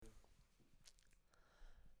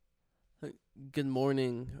Good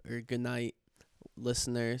morning or good night,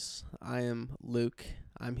 listeners. I am Luke.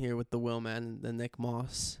 I'm here with the Willman, the Nick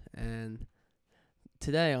Moss, and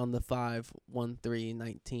today on the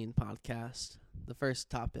 51319 podcast, the first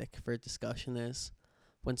topic for discussion is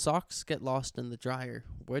when socks get lost in the dryer,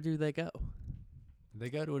 where do they go? They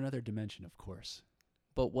go to another dimension, of course.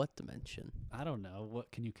 But what dimension? I don't know.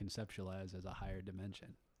 What can you conceptualize as a higher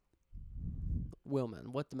dimension? Willman,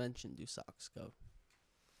 what dimension do socks go?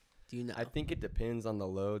 Do you know? I think it depends on the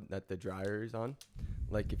load that the dryer is on.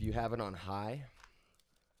 Like if you have it on high,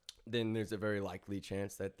 then there's a very likely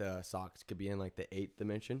chance that the socks could be in like the 8th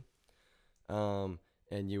dimension. And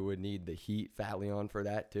you would need the heat fatly on for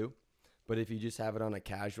that too. But if you just have it on a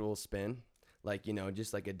casual spin, like,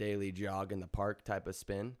 just like a daily jog in the park type of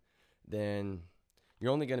spin, then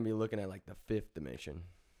you're only going to be looking at like the 5th dimension.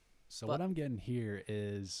 So what I'm getting here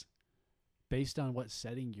is based on what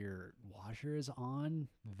setting your washer is on,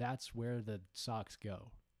 that's where the socks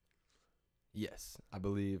go. Yes, I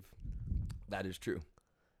believe that is true.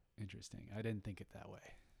 Interesting. I didn't think it that way.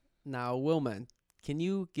 Now, Willman, can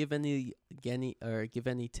you give any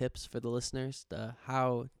tips for the listeners to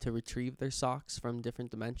how to retrieve their socks from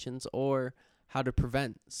different dimensions, or how to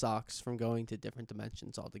prevent socks from going to different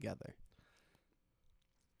dimensions altogether?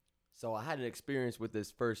 So I had an experience with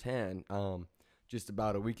this firsthand just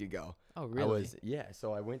about a week ago. Oh, really?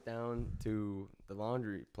 So I went down to the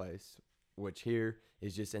laundry place, which here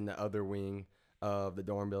is just in the other wing of the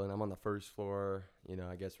dorm building. I'm on the first floor,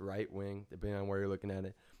 I guess right wing, depending on where you're looking at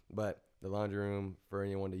it. But the laundry room for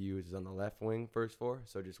anyone to use is on the left wing, first floor.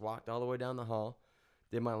 So just walked all the way down the hall,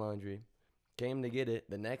 did my laundry, came to get it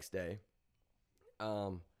the next day,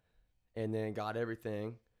 and then got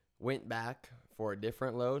everything, went back for a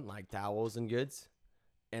different load, like towels and goods,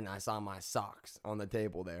 and I saw my socks on the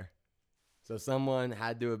table there. So someone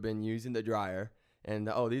had to have been using the dryer, and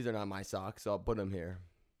these are not my socks, so I'll put them here.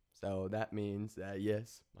 So that means that,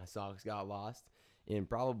 yes, my socks got lost in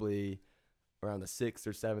probably around the 6th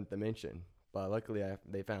or 7th dimension. But luckily,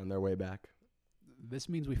 they found their way back. This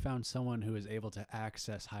means we found someone who is able to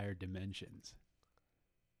access higher dimensions.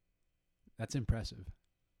 That's impressive.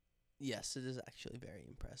 Yes, it is actually very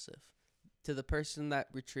impressive. To the person that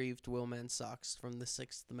retrieved Willman's socks from the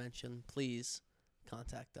 6th dimension, please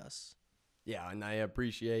contact us. Yeah, and I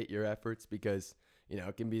appreciate your efforts because,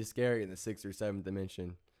 it can be scary in the 6th or 7th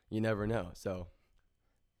dimension. You never know, so.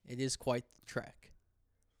 It is quite the trek.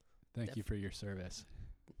 Thank you for your service.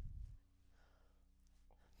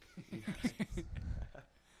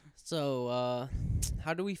 So,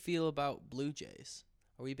 how do we feel about Blue Jays?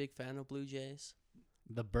 Are we a big fan of Blue Jays?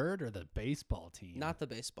 The bird or the baseball team? Not the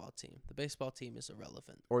baseball team. The baseball team is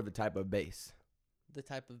irrelevant. Or the type of bass. The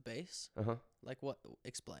type of bass? Uh-huh. Like what?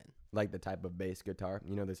 Explain. Like the type of bass guitar.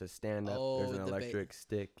 There's a stand-up, there's an electric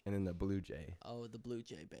stick, and then the Blue Jay. Oh, the Blue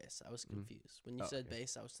Jay bass. I was confused. When you said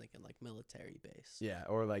bass, I was thinking like military bass. Yeah,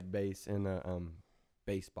 or like bass in a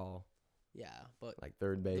baseball. Yeah, but like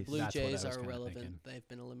third base. the Blue That's what I Jays was are kinda irrelevant. thinking. They've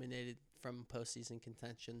been eliminated from postseason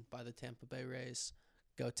contention by the Tampa Bay Rays.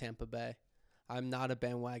 Go Tampa Bay. I'm not a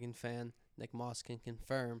bandwagon fan. Nick Moss can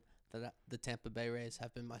confirm that the Tampa Bay Rays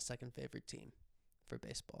have been my second favorite team for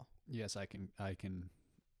baseball. Yes, I can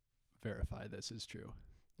verify this is true.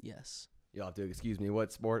 Yes. You'll have to excuse me.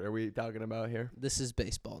 What sport are we talking about here? This is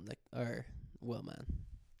baseball, Nick, or Willman.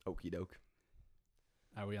 Okie doke.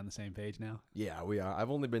 Are we on the same page now? Yeah, we are.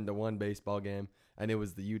 I've only been to one baseball game, and it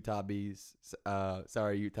was the Utah Bees.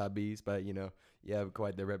 Sorry, Utah Bees, but you have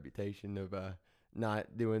quite the reputation of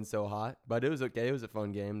not doing so hot. But it was okay. It was a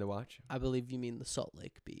fun game to watch. I believe you mean the Salt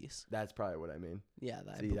Lake Bees. That's probably what I mean. Yeah,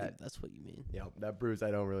 I See, believe that's what you mean. Yeah, that proves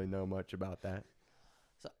I don't really know much about that.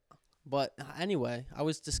 But anyway, I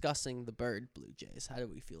was discussing the bird Blue Jays. How do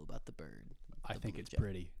we feel about the bird? I think Blue it's Jay?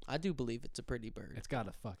 pretty. I do believe it's a pretty bird. It's got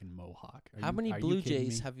a fucking mohawk. How many Blue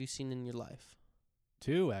Jays have you seen in your life?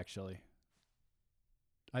 2, actually.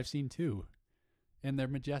 I've seen 2, and they're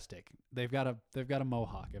majestic. They've got a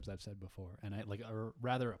mohawk, as I've said before, and or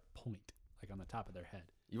rather a point, like on the top of their head.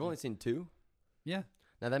 You've only seen 2? Yeah.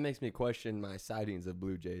 Now that makes me question my sightings of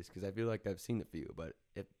Blue Jays because I feel like I've seen a few, but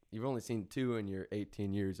if you've only seen 2 in your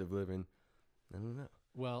 18 years of living, I don't know.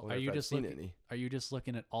 Well, Or are if you I've just seen looking? any. Are you just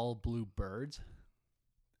looking at all blue birds?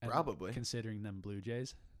 And Probably. considering them Blue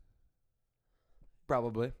Jays.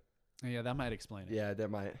 Probably. Yeah, that might explain it. Yeah,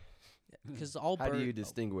 that might. Because all How birds. do you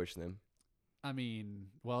distinguish them? I mean,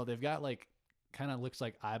 well, they've got kind of looks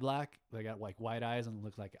like eye black. They got like white eyes and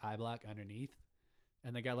looks like eye black underneath,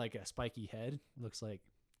 and they got like a spiky head. Looks like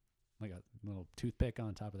a little toothpick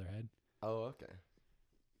on top of their head. Oh, okay.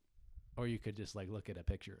 Or you could just like look at a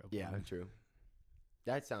picture of Yeah, one. true.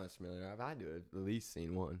 That sounds familiar. I've had to have at least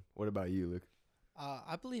seen one. What about you, Luke?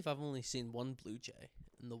 I believe I've only seen one blue jay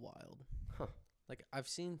in the wild. Huh. Like I've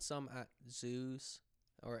seen some at zoos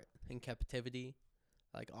or in captivity,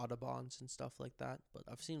 like Autobahns and stuff like that. But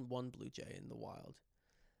I've seen one blue jay in the wild.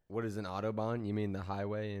 What is an Autobahn? You mean the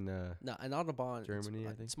highway in No, an Autobahn. Germany, I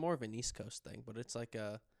think? It's more of an East Coast thing, but it's like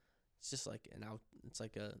it's just like it's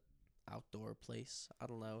like a outdoor place. I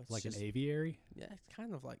don't know. It's Like just, an aviary? yeah, it's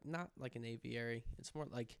kind of like not like an aviary. It's more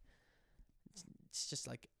like it's just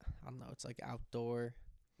like I don't know. It's like outdoor,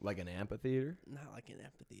 like an amphitheater? not like an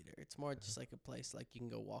amphitheater. It's more just like a place like you can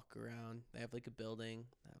go walk around. They have like a building.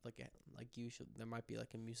 They have like usually there might be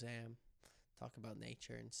like a museum, talk about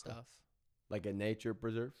nature and stuff. Like a nature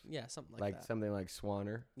preserve? Yeah, something like Like that. something like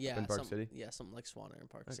Swanner Yeah, up in Park City? Yeah, something like Swanner in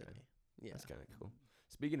Park Okay. City. Yeah, That's kind of cool.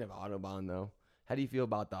 Speaking of Autobahn, though, how do you feel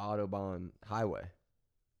about the Autobahn highway?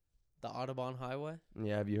 the Autobahn Highway.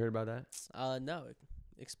 Yeah, have you heard about that? No,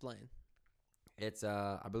 explain. It's,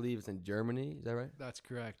 I believe it's in Germany. Is that right? That's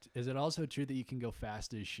correct. Is it also true that you can go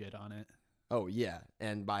fast as shit on it? Oh, yeah.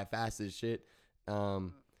 And by fast as shit,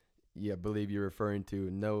 yeah, I believe you're referring to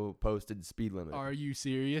no posted speed limit. Are you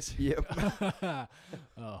serious? Yep.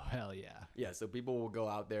 Oh, hell yeah. Yeah, so people will go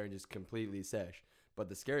out there and just completely sesh. But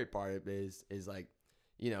the scary part is like,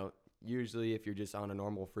 you know, usually if you're just on a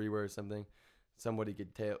normal freeway or something, somebody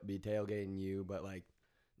could be tailgating you, but like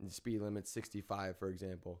the speed limit's 65, for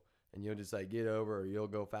example, and you'll just like get over or you'll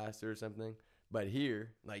go faster or something. But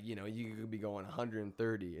here, like, you know, you could be going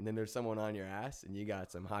 130 and then there's someone on your ass and you got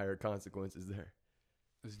some higher consequences there.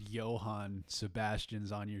 This Johann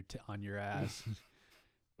Sebastian's on your ass.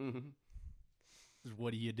 Mm-hmm.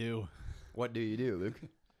 What do you do? What do you do, Luke?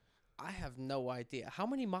 I have no idea. How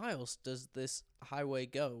many miles does this highway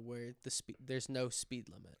go where there's no speed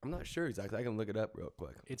limit? I'm not sure exactly. I can look it up real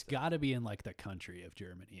quick. It's got to be in like the country of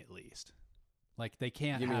Germany at least. Like they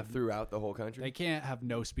can't You mean have throughout the whole country? they can't have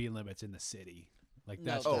no speed limits in the city. Like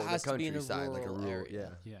No, that's but Oh, it the has to be in a countryside, like a rural rural,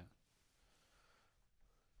 area. yeah. yeah.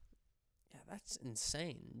 Yeah, that's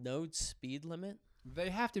insane. No speed limit? They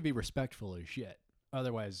have to be respectful as shit.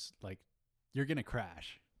 Otherwise, like you're gonna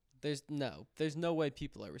crash. There's no way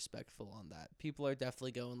people are respectful on that. People are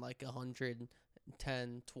definitely going like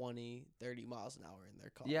 110, 20, 30 miles an hour in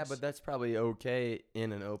their cars. Yeah, but that's probably okay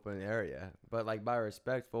in an open area. But like by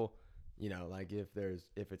respectful, you know, like if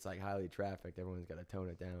it's like highly trafficked, everyone's got to tone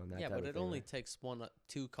it down. That yeah, type but of it thing, only right? takes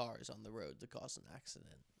two cars on the road to cause an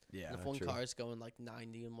accident. Yeah, And if one true. car is going like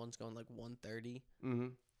 90 and one's going like 130, Mm-hmm.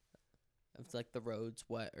 if like the road's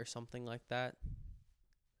wet or something like that.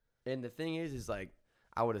 And the thing is like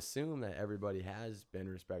I would assume that everybody has been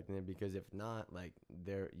respecting it because if not, like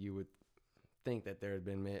you would think that there had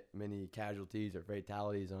been many casualties or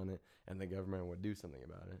fatalities on it, and the government would do something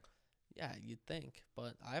about it. Yeah, you'd think,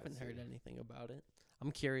 but I haven't Let's heard see. anything about it.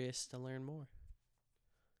 I'm curious to learn more.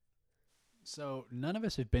 So none of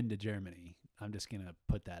us have been to Germany. I'm just gonna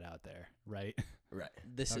put that out there, right? Right.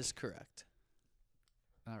 This Okay. is correct.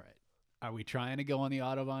 All right. Are we trying to go on the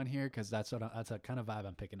Autobahn here? Because that's a kind of vibe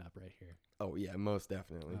I'm picking up right here. Oh yeah, most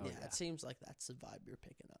definitely. Oh, yeah, yeah. it seems like that's the vibe you're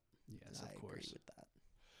picking up. Yes, and I of agree course. with that.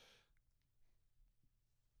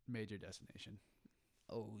 Major destination.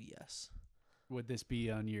 Oh, yes. Would this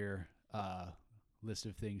be on your list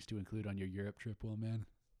of things to include on your Europe trip, Will man?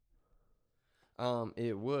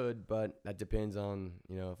 It would, but that depends on,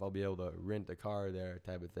 you know, if I'll be able to rent a car there,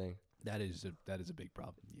 type of thing. That is a big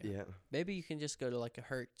problem. Yeah. Yeah. Maybe you can just go to like a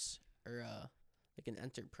Hertz or like an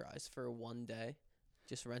Enterprise for one day.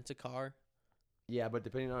 Just rent a car. Yeah, but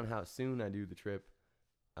depending on how soon I do the trip,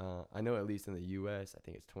 I know at least in the U.S., I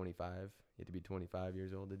think it's 25. You have to be 25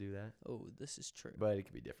 years old to do that. Oh, this is true. But it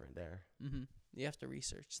could be different there. Mm-hmm. You have to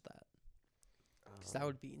research that. Because that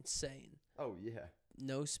would be insane. Oh, yeah.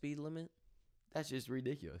 No speed limit. That's just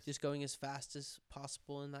ridiculous. Just going as fast as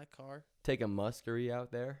possible in that car. Take a Muskery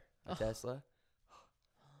out there, a Oh. Tesla.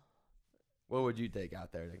 What would you take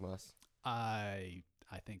out there, Nick Moss? I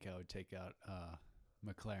think I would take out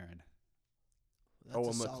McLaren. That's Oh, a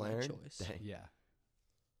a solid McLaren? choice. Dang. Yeah.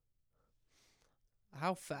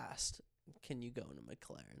 How fast can you go in a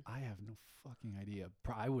McLaren? I have no fucking idea.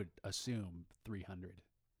 I would assume 300.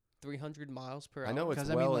 300 miles per hour? I know it's 'Cause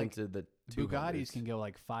I mean, well like, into the Bugattis can go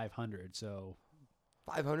like 500. So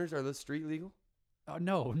 500s are those street legal? oh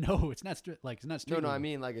no, it's not it's not street No, I legal.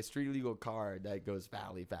 mean like a street legal car that goes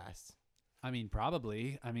valley fast. I mean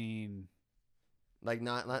probably. I mean Like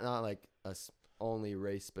not like only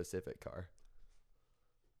race specific car.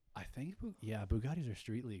 I think Bugattis are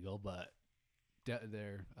street legal, but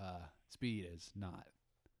their speed is not.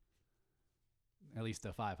 At least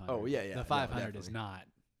the 500. Oh, yeah, yeah. The No, 500 is definitely. not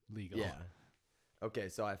legal. Yeah. Okay,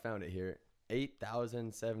 so I found it here.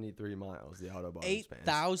 8,073 miles. The Autobahn spans.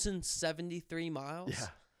 8,073 miles? Yeah.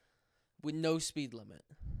 With no speed limit.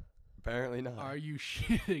 Apparently not. Are you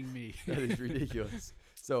shitting me? That is ridiculous.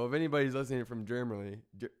 So if anybody's listening from Germany,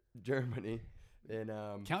 then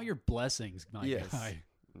Count your blessings, my yes. guy.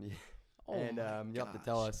 Yeah. Oh And my you'll have to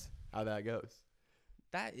tell gosh. us how that goes.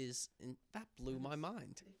 That blew my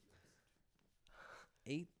mind.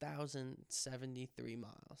 8,073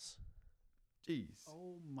 miles. Jeez.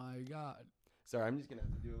 Oh my God. Sorry, I'm just gonna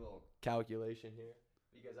have to do a little calculation here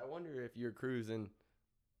because I wonder if you're cruising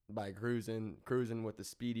with the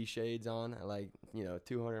speedy shades on at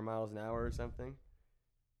 200 miles an hour or something.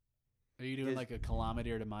 Are you doing Is- like a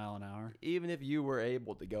kilometer to mile an hour? Even if you were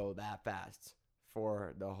able to go that fast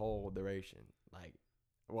for the whole duration,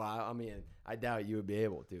 I mean, I doubt you would be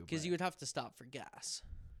able to. Because but- you would have to stop for gas.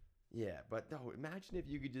 Yeah, but no, imagine if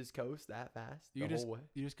you could just coast that fast You the whole way.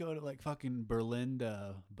 You just go to like fucking Berlin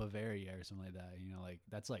to Bavaria or something like that. You know, like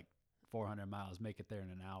that's like 400 miles. Make it there in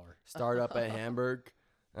an hour. Start up at Hamburg.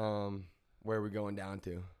 Where are we going down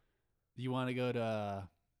to? You want to go to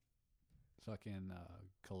fucking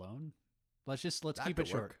Cologne? Let's That keep could it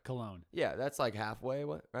short. work. Cologne. Yeah, that's like halfway,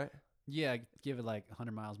 right? Yeah, give it like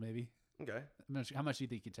 100 miles maybe. Okay. How much do you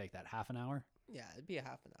think you take that? Half an hour? Yeah, it'd be a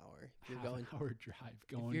half an hour. If you're Half going. an hour drive.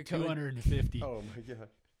 Going you're going- 250. Oh my god.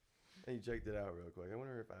 Hey, checked it out real quick. I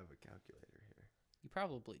wonder if I have a calculator here. You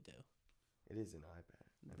probably do. It is an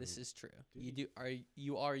iPad. This is true.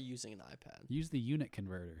 You are using an iPad. Use the unit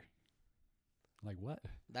converter. Like what?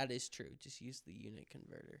 That is true. Just use the unit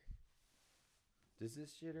converter. Does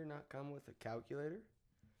this shitter not come with a calculator?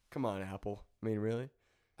 Come on, Apple. I mean, really?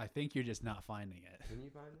 I think you're just not finding it. Can you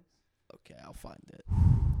find this? Okay, I'll find it.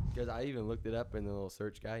 Because I even looked it up in the little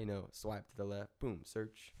search guy. Swipe to the left. Boom,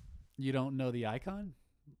 search. You don't know the icon?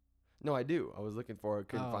 No, I do. I was looking for it.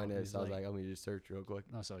 Couldn't Oh, find it. it's So I was like- like, let me just search real quick.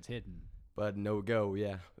 No, so it's hidden. But no go,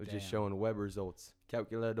 yeah. It was just Damn. showing web results.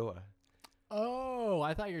 Calculator. Oh,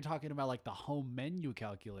 I thought you were talking about like the home menu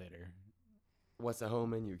calculator. What's the home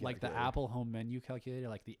menu Like the calculator? Apple home menu calculator,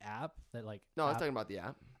 like the app that like. No, I was app- talking about the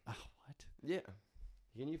app. Oh, what? Yeah.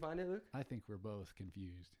 Can you find it, Luke? I think we're both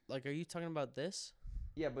confused. Like, are you talking about this?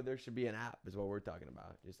 Yeah, but there should be an app is what we're talking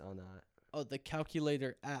about. Just on that. Oh, the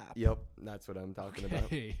calculator app. Yep, that's what I'm talking about.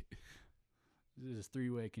 Okay. There's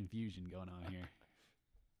three-way confusion going on here.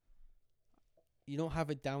 You don't have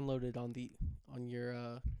it downloaded on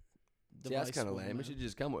your See, device. that's kind of Will, lame. man. It should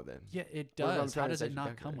just come with it. Yeah, it What if I'm does. trying How to does set it your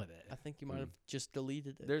not come with calculator? it? I think you might have just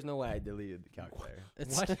deleted it. There's no way I deleted the calculator.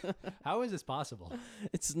 It's What? How is this possible?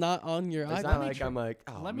 It's not on your It's iPad. not like I'm like,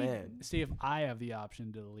 oh Let me man. see if I have the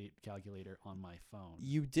option to delete calculator on my phone.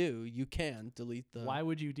 You do. You can delete the. Why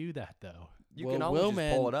would you do that though? You Well, can always just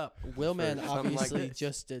Willman- pull it up. Willman for something like obviously this.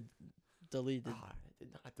 just deleted. Oh, I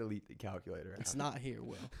did not delete the calculator. It's app. not here,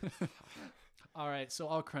 Will. All right, so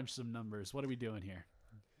I'll crunch some numbers. What are we doing here?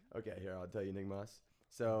 Okay, here I'll tell you, Nick Moss.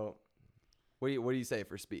 So, what do you say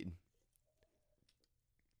for speed?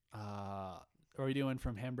 Are we doing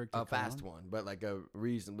from Hamburg to A fast Cologne? one, but like a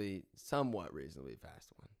somewhat reasonably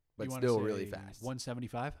fast one, but You wanna still really say fast.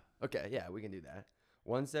 175? Okay, yeah, we can do that.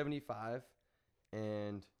 175,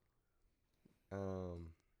 and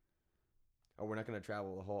we're not gonna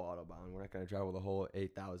travel the whole Autobahn. We're not gonna travel the whole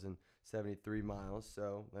 8,073 miles.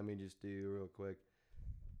 So let me just do real quick.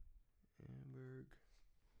 Hamburg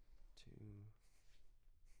to.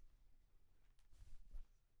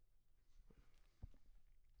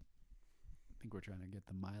 I think we're trying to get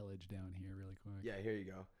the mileage down here really quick. Yeah, here you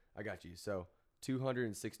go. I got you. So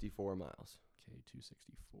 264 miles. Okay,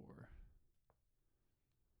 264.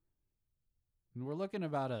 And we're looking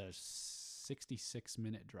about a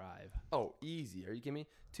 66-minute drive. Oh, easy. Are you kidding me?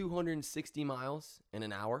 260 miles in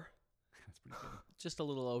an hour? That's pretty good. Just a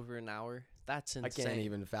little over an hour. That's insane. I can't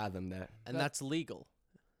even fathom that. And that's legal.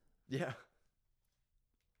 Yeah.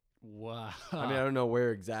 Wow. I mean, I don't know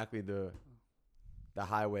where exactly the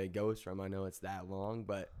highway goes from. I know it's that long,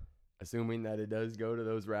 but assuming that it does go to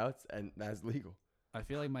those routes, and that's legal. I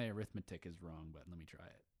feel like my arithmetic is wrong, but let me try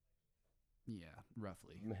it. Yeah,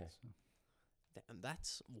 roughly. Man. So- Damn,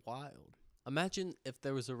 that's wild. Imagine if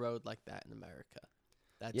there was a road like that in America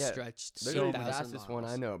that Yeah, stretched Literally, 8,000 the fastest one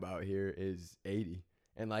I know about here is 80.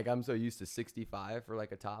 And, like, I'm so used to 65 for,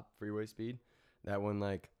 like, a top freeway speed. That one,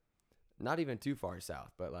 like, not even too far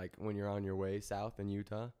south, but, like, when you're on your way south in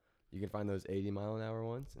Utah, you can find those 80-mile-an-hour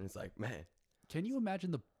ones. And it's like, man. Can you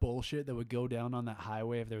imagine the bullshit that would go down on that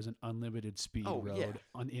highway if there was an unlimited speed Oh, road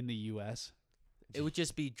yeah. in the U.S.? It would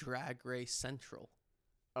just be drag race central.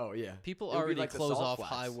 Oh, yeah. People It would be already like the close salt off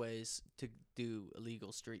flats. highways to do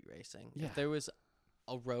illegal street racing. Yeah. If there was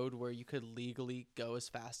a road where you could legally go as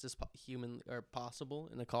fast as human or possible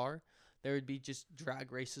in a car, there would be just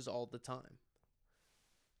drag races all the time.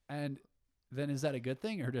 And then is that a good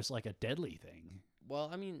thing or just like a deadly thing? Well,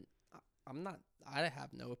 I mean, I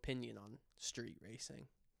have no opinion on street racing.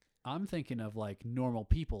 I'm thinking of like normal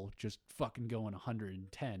people just fucking going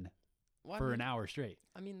 110 Well, for an hour straight.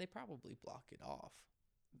 I mean, they probably block it off.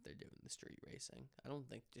 If they're doing the street racing. I don't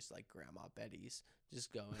think just like Grandma Betty's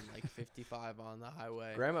just going like 55 on the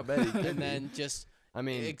highway. Grandma Betty could And be. then just I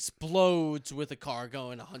mean, explodes with a car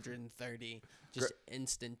going 130. Just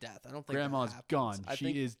instant death. I don't think Grandma's that happens. gone. I She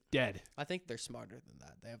think, is dead. I think they're smarter than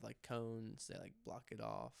that. They have like cones. They like block it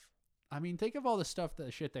off. I mean, think of all the stuff,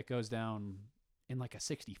 the shit that goes down in like a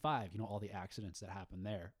 65. You know, all the accidents that happen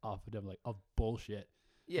there off of them, like of bullshit.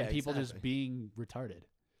 yeah, And people exactly. just being retarded.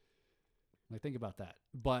 Like, think about that.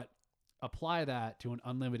 But apply that to an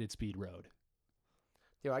unlimited speed road.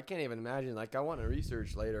 Yo, I can't even imagine. Like, I want to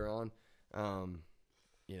research later on,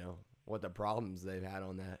 you know, what the problems they've had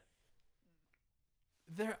on that.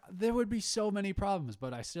 There would be so many problems,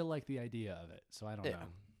 but I still like the idea of it. So I don't know.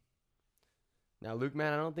 Now, Luke,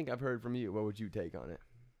 man, I don't think I've heard from you. What would you take on it?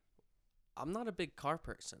 I'm not a big car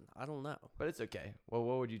person. I don't know. But it's okay. Well,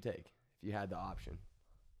 what would you take if you had the option?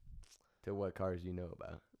 To what cars you know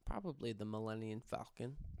about? Probably the Millennium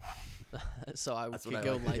Falcon. So I That's could what I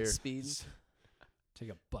go like to light hear. speeds. Take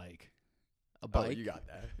a bike. A Oh, bike? you got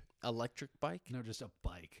that. Electric bike? No, just a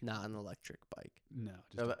bike. Not an electric bike. No,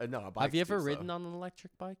 just No, a bike's Have you ever too ridden slow. on an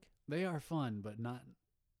electric bike? they are fun, but not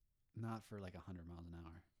for like 100 miles an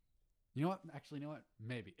hour. You know what? Actually, you know what?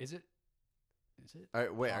 Maybe. Is it? All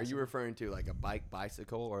right, wait, are you possible? referring to like a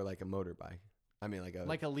bicycle or like a motorbike? I mean,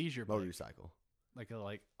 like a leisure bike. motorcycle. Like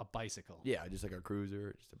a bicycle. Yeah, just like a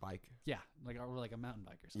cruiser, just a bike. Yeah, or like a mountain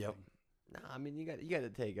bike or something. Yep. Nah, I mean, you got to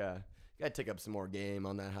take up some more game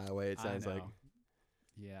on that highway. It I sounds like. know.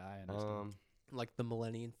 Yeah, I understand. Like the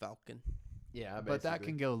Millennium Falcon. Yeah, But that basically.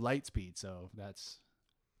 can go light speed, so that's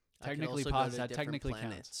I can technically also go to that different technically counts.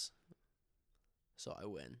 planets. So I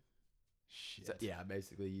win. Shit. So, yeah,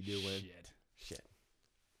 basically you do win. Shit.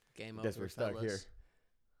 Game Guess over, we're stuck fellas. here.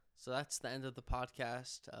 So that's the end of the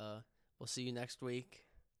podcast. We'll see you next week.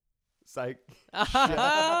 Psych.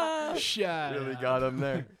 Shut Really up. got him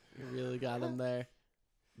there. You really got him there.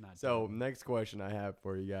 Not So done. next question I have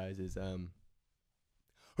for you guys is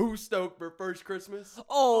who's stoked for first Christmas?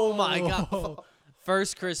 Oh my God! Oh.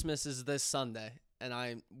 First Christmas is this Sunday,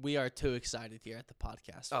 and we are too excited here at the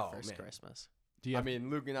podcast for Oh, first man. Christmas. Do you I have, mean,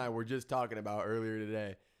 Luke and I were just talking about earlier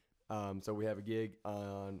today. So we have a gig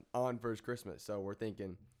on first Christmas. So we're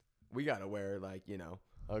thinking we gotta wear like, you know,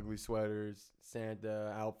 ugly sweaters,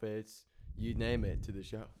 Santa outfits, you name it, to the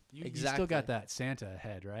show. you still Exactly. got that Santa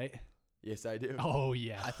head, right? Yes, I do. Oh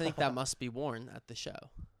yeah. I think that must be worn at the show.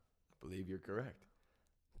 I believe you're correct.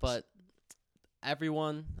 But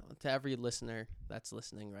everyone, to every listener that's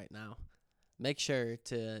listening right now, make sure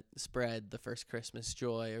to spread the first Christmas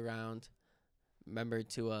joy around. Remember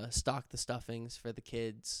to stock the stuffings for the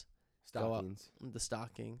kids. Go up. Stockings. The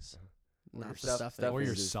stockings. Or Not your the stuff- stuffing. stuffings or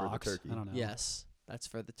your is for the socks. turkey. I don't know. Yes, that's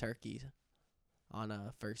for the turkey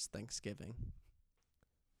on first Thanksgiving.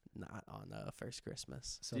 Not on first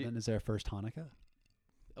Christmas. So Do you- then is there a first Hanukkah?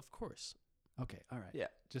 Of course. Okay, all right. Yeah.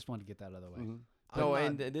 Just wanted to get that out of the way. Mhm. I'm No, not-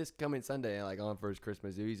 and this coming Sunday, like on first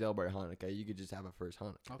Christmas, if you celebrate Hanukkah, you could just have a first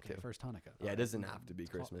Hanukkah. Okay, too. first Hanukkah. Yeah, All it right. doesn't have to be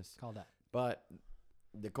Call- Christmas. Call that. But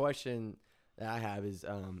the question that I have is,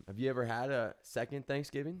 have you ever had a second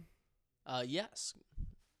Thanksgiving? Yes.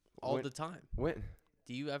 All When- the time. When?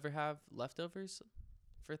 Do you ever have leftovers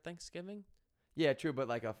for Thanksgiving? Yeah, true, but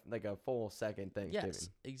like a full second Thanksgiving. Yes,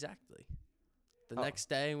 exactly. The Oh. next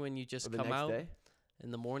day when you just Or the come next out day?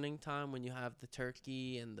 in the morning time when you have the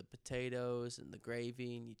turkey and the potatoes and the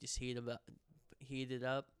gravy and you just heat it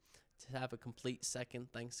up to have a complete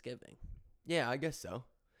second Thanksgiving. Yeah, I guess so.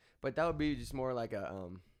 But that would be just more like a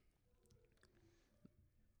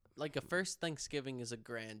Like a first Thanksgiving is a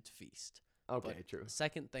grand feast. okay, But true.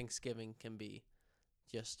 Second Thanksgiving can be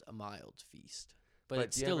just a mild feast. But, But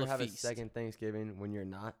it's do you still ever a have feast. a second Thanksgiving when you're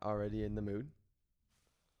not already in the mood?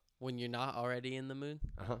 When you're not already in the mood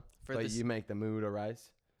Uh-huh. for But this you make the mood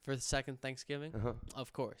arise? for the second Thanksgiving, Uh-huh.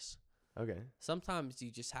 of course. Okay. Sometimes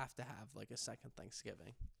you just have to have like a second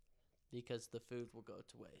Thanksgiving because the food will go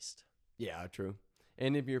to waste. Yeah, true.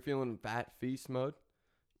 And if you're feeling fat feast mode,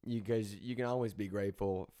 you can always be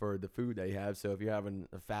grateful for the food that you have. So if you're having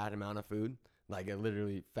a fat amount of food, like a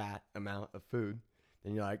literally fat amount of food,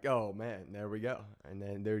 then you're like, oh man, there we go. And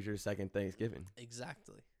then there's your second Thanksgiving.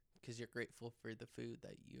 Exactly. Because you're grateful for the food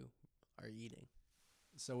that you are eating.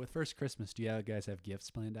 So with first Christmas, do you guys have gifts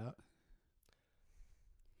planned out?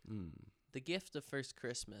 The gift of first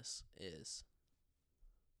Christmas is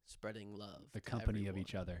spreading love. The to company of everyone.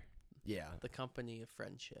 each other. Yeah. the company of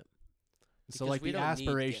friendship. So Because like we the don't need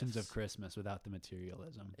aspirations of gifts. Christmas without the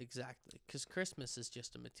materialism. Exactly. Because Christmas is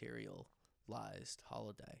just a materialized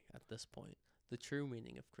holiday at this point. The true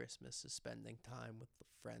meaning of Christmas is spending time with the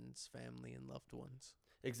friends, family, and loved ones.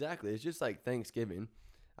 Exactly. It's just like Thanksgiving.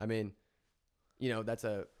 I mean, that's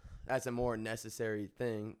a more necessary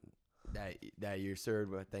thing that you're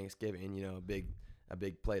served with Thanksgiving. A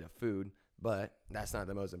big plate of food. But that's not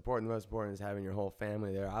the most important. The most important is having your whole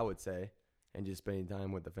family there, I would say, and just spending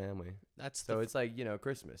time with the family. That's So it's like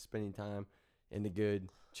Christmas, spending time in the good,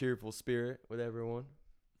 cheerful spirit with everyone.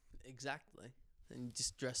 exactly. And you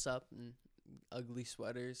just dress up in ugly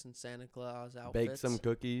sweaters and Santa Claus outfits. Bake some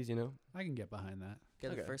cookies. I can get behind that.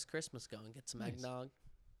 Get Okay. a first Christmas going. Get some Nice. eggnog.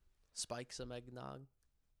 Spike some eggnog.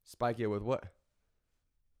 Spike it with what?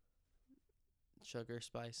 Sugar,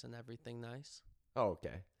 spice, and everything nice. Oh,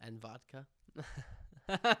 okay. And vodka. Oh,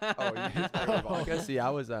 you just remember vodka? See, I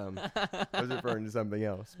was referring to something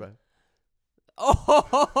else, but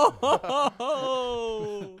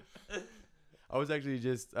Oh! I was actually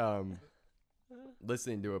just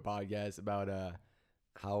listening to a podcast about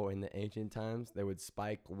how in the ancient times they would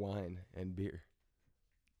spike wine and beer.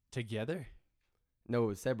 Together?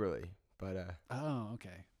 No, separately, but Oh,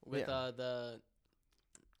 okay. With Yeah. the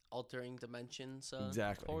altering dimensions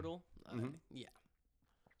Exactly. portal. Mhm. Yeah.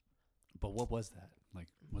 But what was that? Like,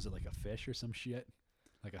 was it like a fish or some shit?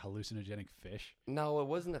 Like a hallucinogenic fish? no, it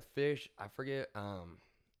wasn't a fish. I forget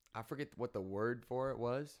what the word for it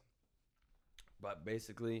was. But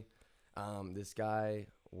basically, this guy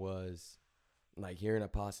was like hearing a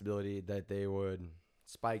possibility that they would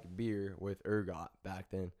spike beer with ergot back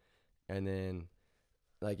then, and then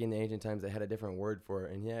like in the ancient times they had a different word for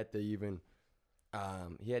it, and he had to even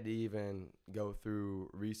go through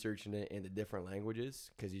researching it into different languages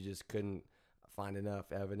because he just couldn't find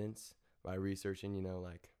enough evidence by researching,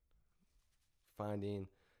 like finding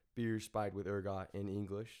beer spiked with ergot in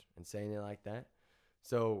English and saying it like that.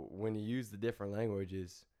 So when he used the different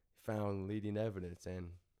languages, he found leading evidence,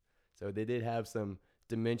 and so they did have some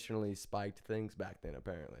dimensionally spiked things back then,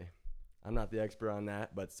 apparently. I'm not the expert on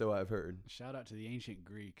that, but so I've heard. Shout out to the ancient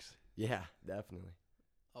Greeks. Yeah, definitely.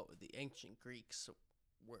 Oh, the ancient Greeks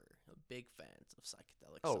were big fans of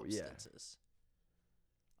psychedelic Oh, yeah. substances.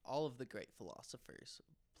 All of the great philosophers,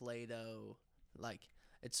 Plato,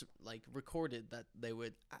 it's recorded that they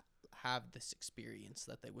would have this experience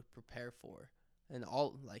that they would prepare for, and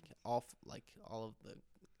all of the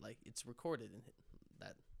it's recorded in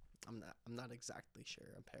that. I'm not exactly sure.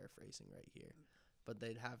 I'm paraphrasing right here. But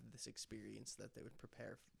they'd have this experience that they would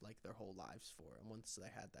prepare their whole lives for, and once they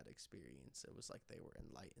had that experience, it was like they were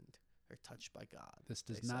enlightened or touched by God. This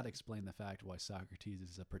does they not said. explain the fact why Socrates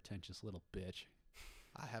is a pretentious little bitch.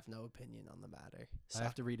 I have no opinion on the matter. I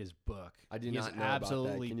have to read his book. I did He is not know about that.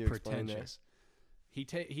 absolutely Can you explain that? pretentious.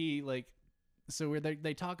 So where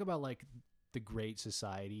they talk about like the great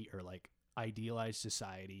society or like idealized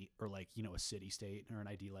society or like a city state or an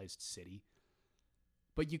idealized city.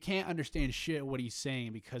 But you can't understand shit what he's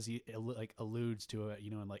saying because he like alludes to it,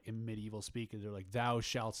 in medieval speak, they're like "thou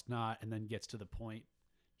shalt not," and then gets to the point.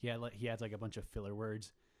 He has like a bunch of filler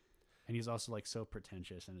words, and he's also like so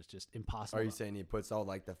pretentious, and it's just impossible. Are you saying he puts all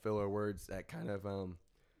like the filler words that kind of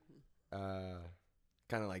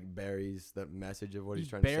like buries the message of what he's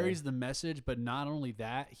trying to say? Buries the message, but not only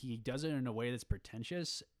that, he does it in a way that's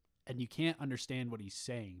pretentious, and you can't understand what he's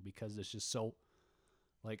saying because it's just so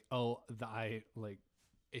like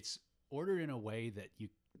it's ordered in a way that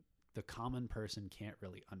the common person can't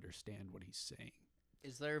really understand what he's saying.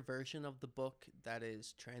 Is there a version of the book that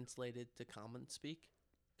is translated to common speak?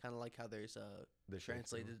 Kind of like how there's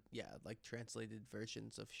translated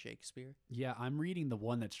versions of Shakespeare. Yeah, I'm reading the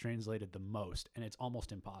one that's translated the most, and it's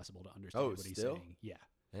almost impossible to understand what he's still? saying. Yeah.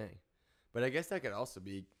 Dang. But I guess that could also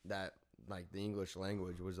be that like the English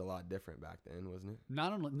language was a lot different back then, wasn't it?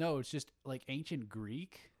 No, it's just like ancient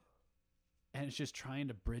Greek, and it's just trying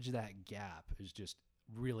to bridge that gap is just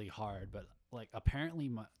really hard. But like apparently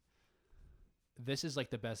this is like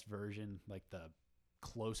the best version, like the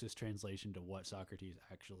closest translation to what Socrates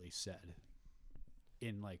actually said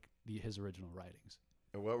in like his original writings.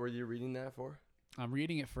 And what were you reading that for? I'm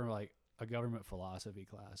reading it for like a government philosophy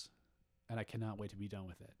class, and I cannot wait to be done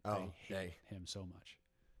with it. Oh, I hate dang. him so much.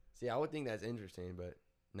 See, I would think that's interesting, but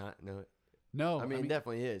no. No, I mean, it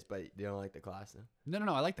definitely is, but you don't like the class, though?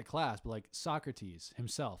 No. I like the class, but like Socrates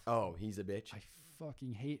himself. Oh, he's a bitch. I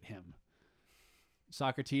fucking hate him.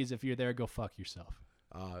 Socrates, if you're there, go fuck yourself.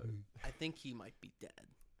 I think he might be dead.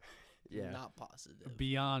 Yeah. Not positive.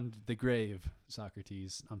 Beyond the grave,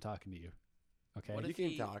 Socrates, I'm talking to you. Okay? What You if can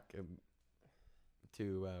he- talk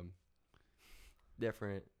to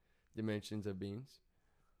different dimensions of beings.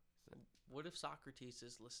 What if Socrates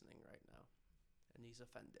is listening right now and he's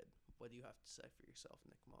offended? What do you have to say for yourself,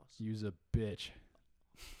 Nick Moss? Use a bitch.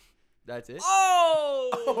 That's it.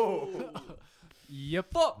 Oh!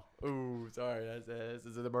 Yep. Ooh, sorry. This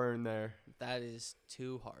is a burn there. That is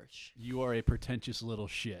too harsh. You are a pretentious little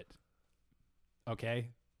shit. Okay?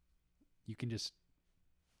 You can just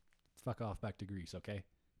fuck off back to Greece, okay?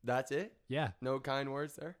 That's it. Yeah. No kind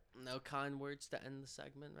words there. No kind words to end the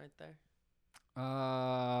segment right there.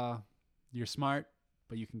 You're smart,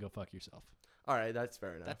 but you can go fuck yourself. All right, that's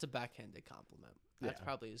fair enough. That's a backhanded compliment. That's Yeah.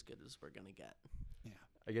 probably as good as we're going to get. Yeah.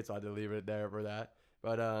 I guess I'll have to leave it there for that.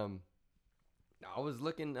 But I was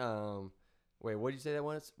looking. Wait, what did you say that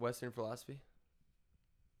was? Western philosophy.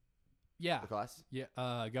 Yeah. The class. Yeah.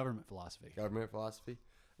 Government philosophy. Government philosophy.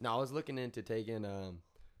 No, I was looking into taking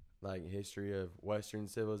like history of Western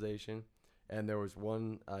civilization, and there's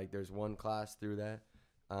one class through that,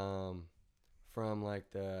 from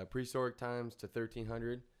like the prehistoric times to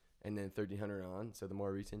 1300, and then 1300 on, so the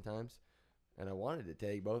more recent times. And I wanted to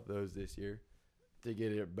take both of those this year to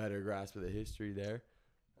get a better grasp of the history there,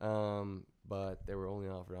 but they were only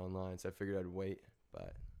offered online, so I figured I'd wait.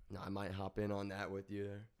 But no, I might hop in on that with you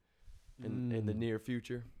there in the near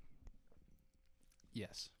future.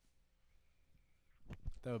 Yes.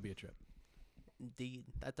 That would be a trip. Indeed.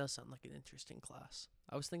 That does sound like an interesting class.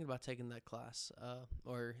 I was thinking about taking that class,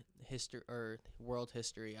 or history or world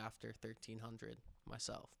history after 1300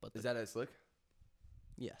 myself. But Is that a slick?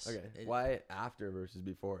 yes. Okay. Why after versus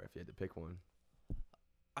before if you had to pick one?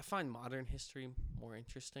 I find modern history more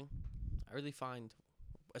interesting. I really find,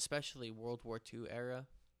 especially World War II era,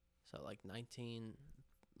 so like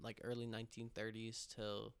early 1930s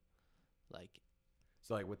till like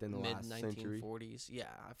So like within the mid last century. 1940s. Yeah,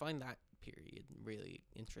 I find that period really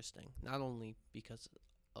interesting. Not only because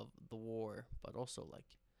of the war, but also like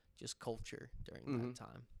just culture during that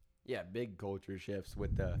time. Yeah, big culture shifts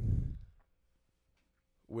with the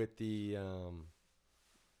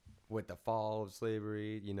fall of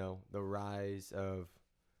slavery, the rise of,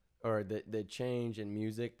 or the change in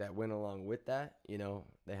music that went along with that.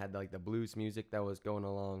 They had like the blues music that was going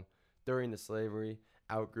along during the slavery,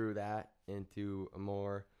 outgrew that into a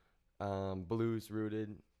more blues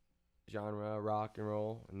rooted genre, rock and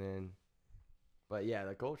roll, and then, but yeah,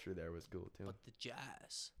 the culture there was cool too. But the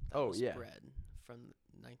jazz that was yeah. spread from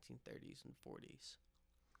the 1930s and 40s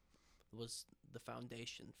was the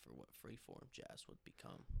foundation for what freeform jazz would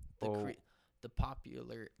become. The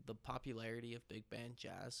popularity of big band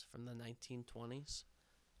jazz from the 1920s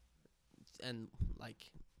and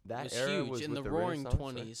like That was era huge was in with the the Roaring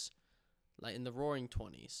Renaissance, right? 20s. Like in the Roaring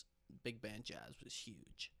 20s, big band jazz was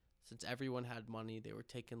huge. Since everyone had money, they were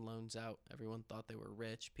taking loans out. Everyone thought they were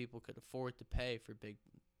rich. People could afford to pay for big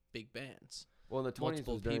bands. Well, the 20s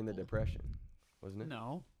multiple was during the people. Depression, wasn't it?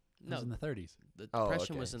 No. It No, was in the 30s. the Oh,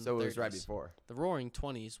 Depression okay. was in So the 30s. it was right before. The Roaring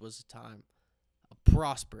 20s was a time, a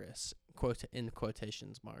prosperous, in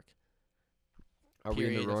quotations mark. Are we in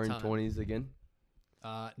period the of Roaring time. 20s again?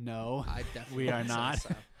 No. I definitely We are would say not.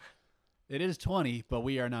 so. It is 20, but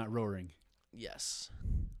we are not roaring. Yes.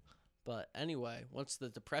 But anyway, once the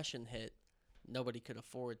Depression hit, nobody could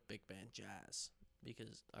afford big band jazz big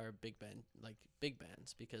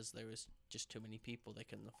bands because there was just too many people. They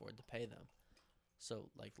couldn't afford to pay them. So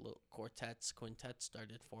like little quintets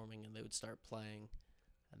started forming, and they would start playing,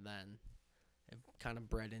 and then it kind of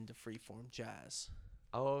bred into freeform jazz.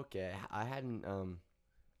 Oh, okay. I hadn't,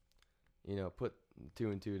 put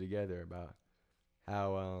two and two together about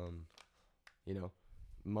how,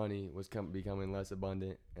 money was becoming less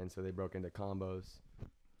abundant, and so they broke into combos,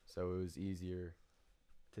 so it was easier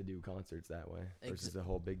to do concerts that way versus a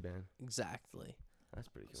whole big band. Exactly. That's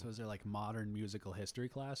pretty cool. So is there like modern musical history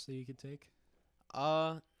class that you could take?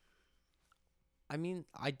 I mean,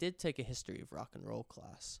 I did take a history of rock and roll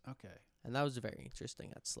class, Okay. and that was very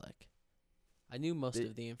interesting at Slick. I knew most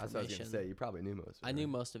of the That's what I was information. gonna say. You probably knew most of it. I knew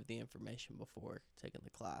right? most of the information before taking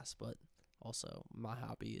the class, but also my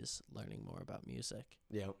hobby is learning more about music.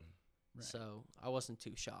 Yeah. Right. So I wasn't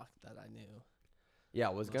too shocked that I knew. Yeah,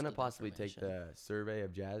 I was Most gonna of the possibly take the information. survey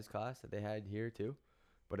of jazz class that they had here too,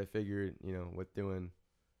 but I figured, with doing,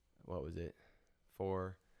 what was it,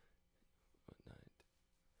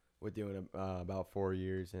 with doing about 4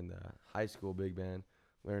 years in the high school big band,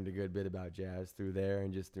 learned a good bit about jazz through there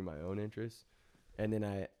and just through my own interests. And then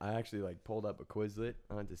I actually like pulled up a Quizlet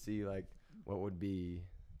to see like what would be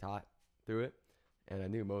taught through it, and I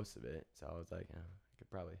knew most of it, so I was like, I could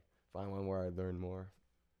probably find one where I learned more.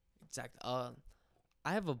 Exact.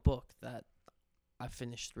 I have a book that I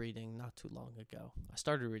finished reading not too long ago. I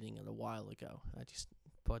started reading it a while ago. I just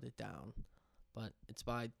put it down, but it's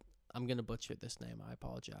by I'm gonna butcher this name. I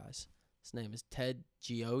apologize. His name is Ted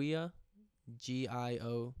Gioia,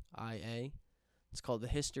 Gioia. It's called The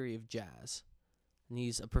History of Jazz, and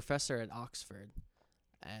he's a professor at Oxford,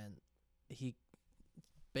 and he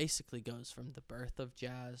basically goes from the birth of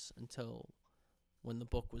jazz until when the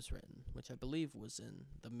book was written, which I believe was in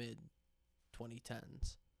the mid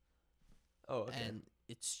 2010s. Oh, okay. And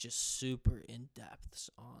it's just super in depth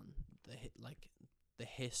on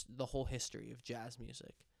the whole history of jazz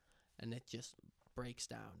music, and it just breaks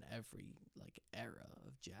down every era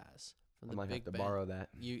of jazz from I the might big have to band. borrow that.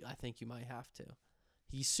 I think you might have to.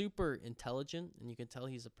 He's super intelligent, and you can tell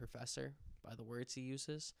he's a professor by the words he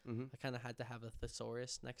uses. Mm-hmm. I kind of had to have a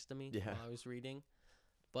thesaurus next to me Yeah. while I was reading.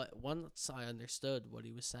 But once I understood what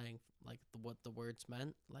he was saying, what the words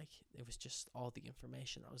meant, it was just all the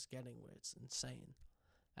information I was getting, where it's insane.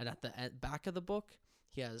 And at the back of the book,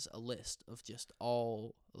 he has a list of just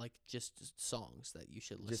all, just songs that you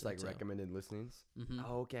should listen Just like to. recommended listenings. Mm-hmm.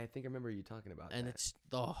 Oh, okay. I think I remember you talking about And that. it's,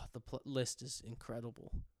 list is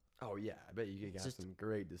incredible. Oh, yeah. I bet you got just some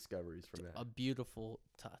great discoveries from that. A beautiful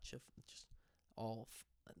touch of just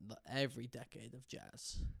every decade of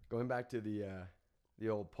jazz. Going back to the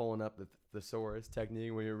old pulling up the thesaurus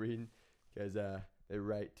technique when you're reading, because they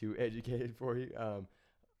write too educated for you.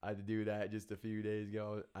 I had to do that just a few days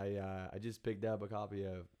ago. I just picked up a copy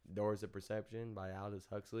of Doors of Perception by Aldous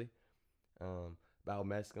Huxley, about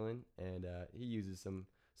mescaline, and he uses some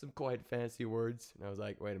quite fancy words. And I was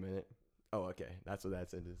like, wait a minute. Oh, okay. That's what that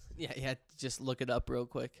sentence. Yeah, you had to just look it up real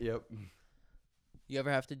quick. Yep. You ever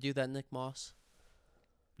have to do that, Nick Moss?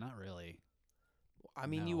 Not really. I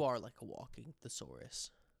mean, No. you are like a walking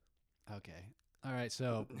thesaurus. Okay. All right.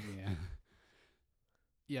 So yeah.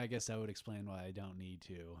 Yeah, I guess that would explain why I don't need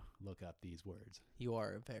to look up these words. You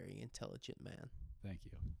are a very intelligent man. Thank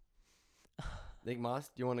you. Nick Moss,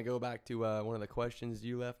 do you want to go back to one of the questions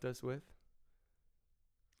you left us with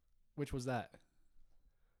Which was that?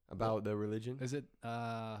 about the religion? Is it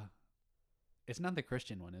it's not the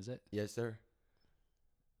Christian one, is it? Yes, sir.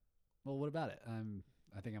 Well, what about it?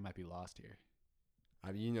 I think I might be lost here.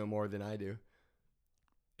 You know more than I do.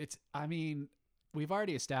 I mean, we've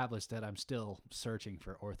already established that I'm still searching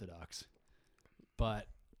for orthodox. But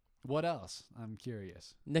what else? I'm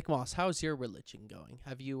curious. Nick Moss, how's your religion going?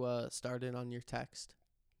 Have you started on your text,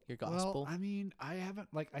 your gospel? Well, I mean, I haven't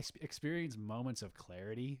experienced moments of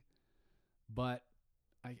clarity, but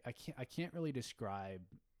I can't really describe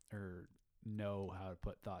or know how to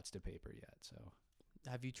put thoughts to paper yet. So,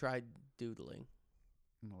 Have you tried doodling?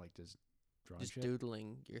 just drawing Just shit?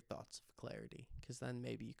 doodling your thoughts of clarity, because then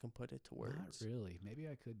maybe you can put it to words. Not really. Maybe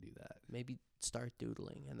I could do that. Maybe start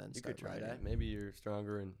doodling and then You start could try writing. that. Maybe you're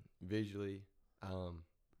stronger in visually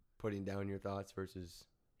putting down your thoughts versus,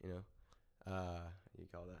 you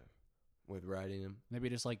call that, with writing them. Maybe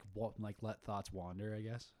just let thoughts wander, I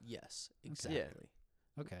guess. Yes, Okay. exactly.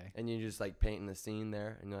 Okay. And you're just like painting the scene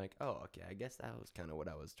there, and you're like, oh, okay, I guess that was kind of what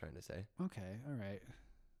I was trying to say. Okay. All right.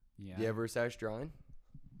 Yeah. Do you ever start drawing?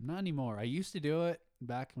 Not anymore. I used to do it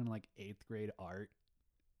back when 8th grade art,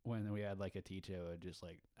 when we had a teacher who would just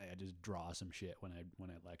I just draw some shit when I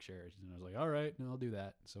lecture, and I was like, all right, no, I'll do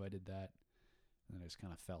that. So I did that, and then it just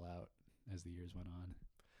kind of fell out as the years went on.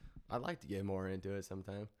 I'd like to get more into it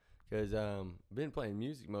sometime, because I've been playing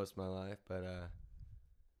music most of my life, but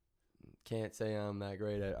can't say I'm that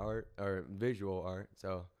great at art or visual art,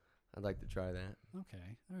 so I'd like to try that.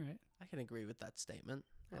 Okay. All right. I can agree with that statement.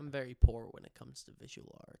 Yeah. I'm very poor when it comes to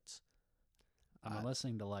visual arts. I'm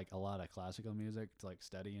listening to a lot of classical music to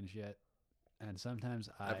study and shit, and sometimes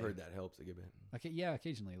I've heard that helps a good bit. Okay, yeah,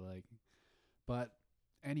 occasionally, but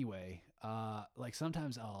anyway,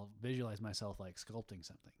 sometimes I'll visualize myself sculpting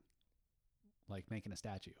something, making a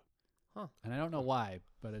statue. Huh. And I don't know why,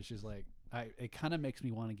 but it's just it kind of makes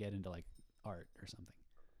me want to get into art or something,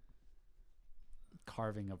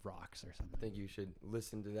 carving of rocks or something. I think you should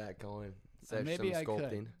listen to that, Colin. Maybe some I could.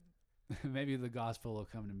 sculpting. Maybe the gospel will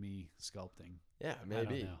come to me sculpting. Yeah, don't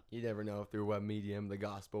maybe. know. You never know through what medium the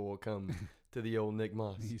gospel will come to the old Nick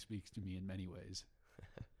Moss. He speaks to me in many ways.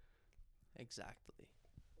 Exactly.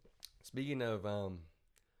 Speaking of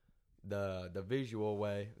the visual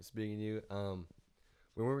way, speaking to you, when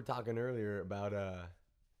we were talking earlier about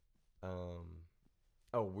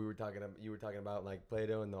you were talking about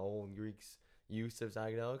Plato and the old Greeks' use of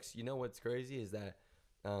psychedelics. You know what's crazy is that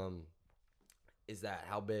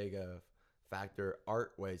how big of factor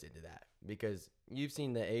art weighs into that, because you've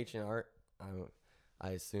seen the ancient art, I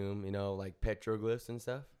assume, petroglyphs and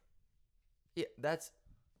stuff. Yeah, that's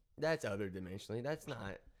other dimensionally. That's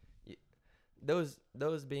not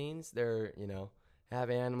those beings. They're have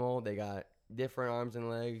animal. They got different arms and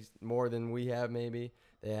legs, more than we have maybe.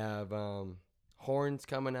 They have horns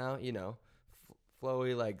coming out, you know,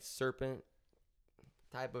 flowy like serpent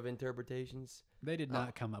type of interpretations. They did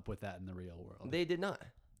not come up with that in the real world. They did not.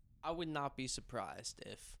 I would not be surprised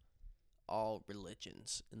if all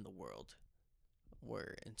religions in the world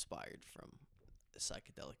were inspired from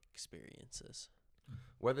psychedelic experiences.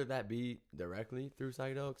 Whether that be directly through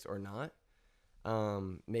psychedelics or not,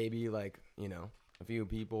 maybe like, you know, a few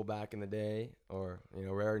people back in the day, or, you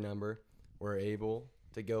know, rare number, were able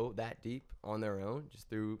to go that deep on their own just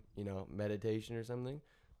through, you know, meditation or something,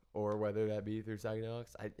 or whether that be through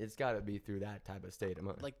psychedelics. It's got to be through that type of state of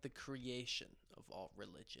mind. Like the creation of all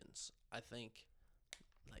religions, I think,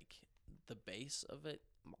 like the base of it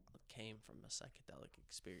came from a psychedelic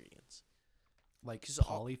experience. Like 'Cause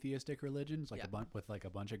polytheistic religions, like Yeah. with like a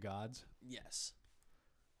bunch of gods. Yes.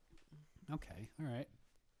 Okay, all right.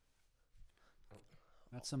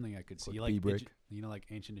 That's something I could see. Quick You like brick. you know, like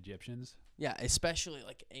ancient Egyptians Yeah, especially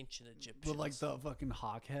like ancient Egyptians. with like the fucking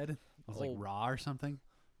hawk head. It was like Oh. Ra or something.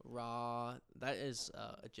 Ra. That is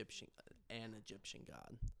an Egyptian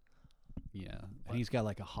god. Yeah, and he's got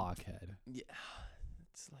like a hawk head, Yeah.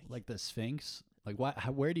 It's like the Sphinx. Like,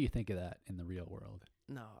 where do you think of that in the real world?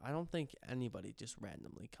 no, I don't think anybody just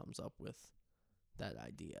randomly comes up with that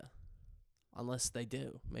idea, unless they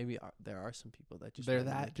do. Maybe there are some people that just They're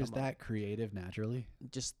randomly just come up- that creative naturally.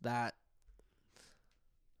 just that.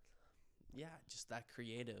 Yeah, just that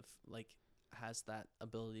creative, like has that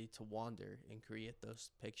ability to wander and create those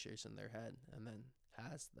pictures in their head, and then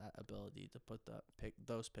has that ability to put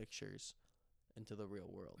those pictures into the real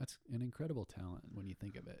world. That's an incredible talent when you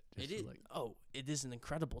think of it. It Just is. like, It is an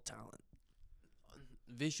incredible talent.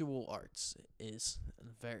 Visual arts is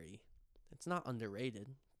it's not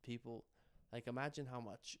underrated. People, like, imagine how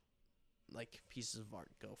much, like, pieces of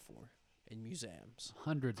art go for in museums.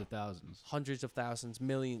 hundreds of thousands. Hundreds of thousands,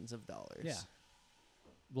 millions of dollars. Yeah.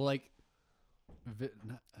 Well, like,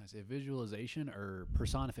 I say visualization or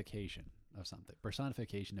personification of something.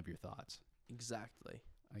 Personification of your thoughts, Exactly.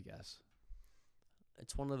 I guess.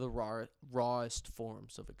 It's one of the rawest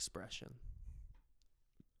forms of expression.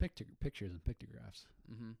 Pictures and pictographs.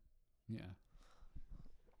 Mm-hmm. Yeah.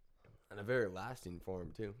 And a very lasting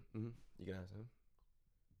form, too. Mm-hmm. You can have some.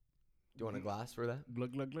 Do you want a glass for that?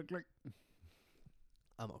 Glug, glug, glug, glug.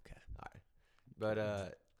 I'm okay. All right.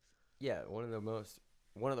 But, yeah, one of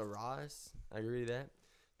the rawest, I agree with that,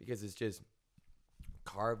 because it's just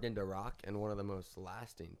carved into rock, and one of the most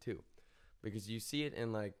lasting, too. Because you see it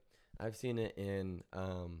in, like, I've seen it in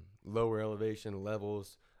lower elevation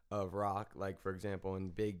levels of rock, like, for example, in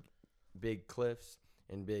big cliffs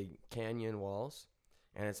and big canyon walls,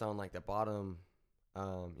 and it's on, like, the bottom,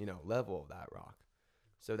 level of that rock.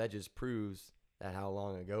 So that just proves that how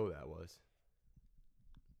long ago that was.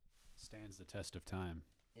 Stands the test of time.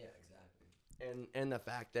 Yeah, exactly. And the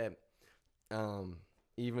fact that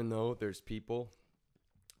even though there's people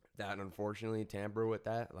that unfortunately tamper with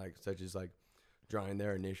that, like such as like drawing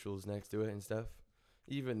their initials next to it and stuff,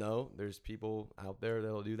 even though there's people out there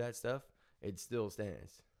that'll do that stuff, it still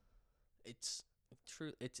stands. It's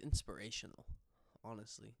true. It's inspirational,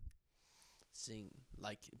 honestly.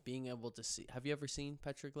 Being able to see. Have you ever seen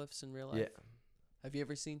petroglyphs in real life? Yeah. Have you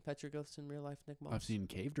ever seen petroglyphs in real life, Nick Moss? I've seen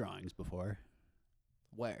cave drawings before.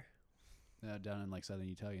 Where? Down in like southern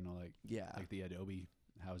Utah, you know, like Yeah. like the adobe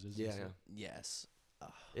houses. Yeah, and stuff. Yes.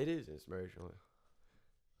 It is inspirational.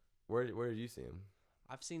 Where did you see them?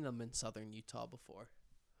 I've seen them in southern Utah before.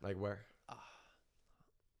 Like where?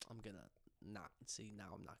 I'm gonna not see now.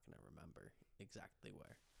 I'm not gonna remember exactly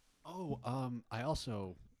where. Oh, I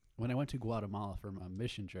also, when I went to Guatemala for my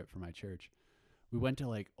mission trip for my church, we went to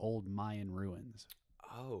like old Mayan ruins,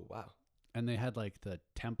 Oh, wow. and they had like the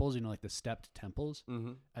temples, you know, like the stepped temples,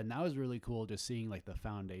 Mm-hmm. and that was really cool. Just seeing like the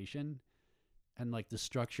foundation, and like the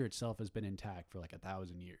structure itself has been intact for like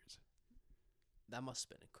 1,000 years. That must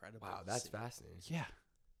have been incredible. Wow, to that's see. fascinating. Yeah,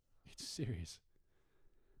 it's serious.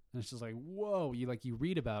 And it's just like, whoa, you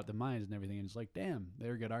read about the Mayans and everything, and it's like, damn,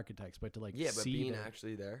 they're good architects, but to like Yeah, but see being their,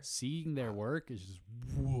 actually there. seeing their work is just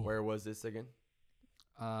whoa. Where was this again?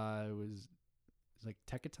 It was like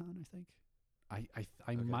Tecaton, I think. I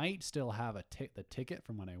Okay. might still have the ticket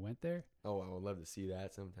from when I went there. Oh, I would love to see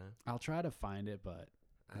that sometime. I'll try to find it, but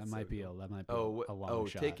that That's might so be cool. a long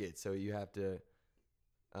shot. Tickets. So you have to.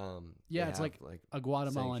 Yeah, they it's have, like a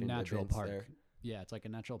Guatemalan sanctioned natural events park. there. Yeah, it's like a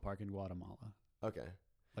natural park in Guatemala. Okay.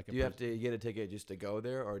 Like Do you have to get a ticket just to go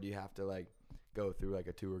there, or do you have to like go through like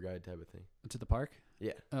a tour guide type of thing? to the park?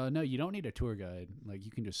 Yeah. No, you don't need a tour guide. Like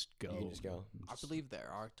you can just go. You can just go. I believe there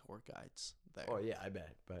are tour guides there. Oh yeah, I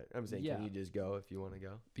bet. But I'm saying, Yeah. can you just go if you want to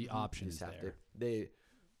go? The You option just is have there. to.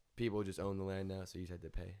 People just own the land now, so you just have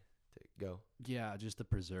to pay. to go. Yeah, just the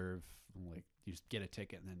preserve. Like you just get a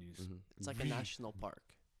ticket and then you just. Hmm. It's like a national park.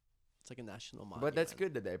 It's like a national monument. But that's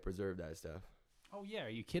good that they preserve that stuff. Oh yeah, are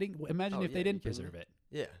you kidding? Imagine Oh, if yeah, they you didn't kidding me? preserve it.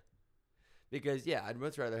 Yeah. Because, yeah, I'd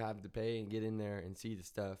much rather have to pay and get in there and see the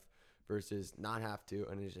stuff versus not have to,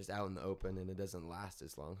 and it's just out in the open and it doesn't last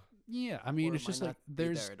as long. Yeah, I mean, Or it's it might just like not be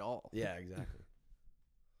there's. there at all. Yeah, exactly.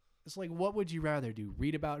 It's like, what would you rather do?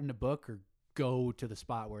 Read about it in a book or go to the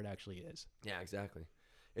spot where it actually is? Yeah, exactly.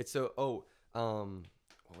 It's so, what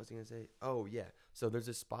was I going to say? Oh, yeah. So there's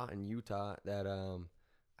a spot in Utah that, I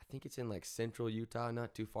think it's in like central Utah,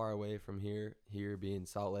 not too far away from here being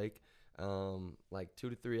Salt Lake, like 2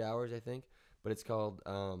 to 3 hours, I think. But it's called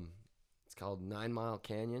 9 Mile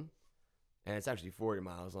Canyon, and it's actually 40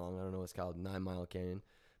 miles long. I don't know what's called 9 Mile Canyon,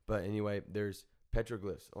 but anyway, there's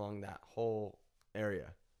petroglyphs along that whole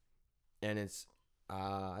area, and it's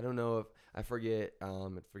I don't know if I forget.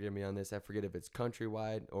 Forgive me on this. I forget if it's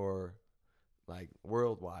countrywide or like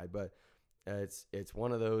worldwide, but it's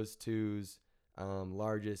one of those two's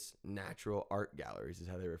largest natural art galleries is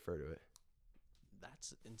how they refer to it.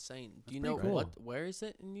 That's insane. Do That's you know pretty cool. where is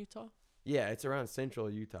it in Utah? Yeah, it's around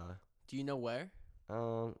central Utah. Do you know where?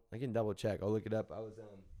 I can double check. I'll look it up.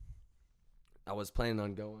 I was planning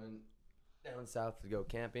on going down south to go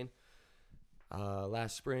camping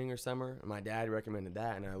last spring or summer. And my dad recommended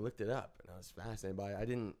that, and I looked it up, and I was fascinated by it. I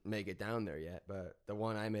didn't make it down there yet, but the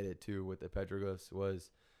one I made it to with the petroglyphs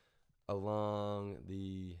was along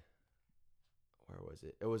the where was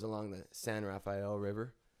it? It was along the San Rafael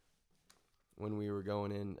River. When we were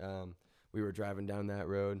going in, we were driving down that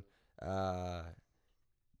road to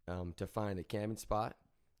find a camping spot,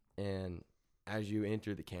 and as you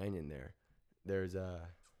enter the canyon there's a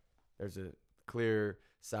clear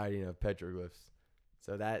sighting of petroglyphs.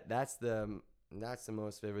 So that's the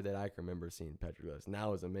most vivid that I can remember seeing petroglyphs. And that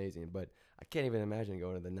was amazing, but I can't even imagine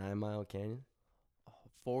going to the 9 Mile Canyon.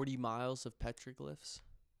 40 miles of petroglyphs?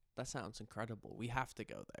 That sounds incredible. We have to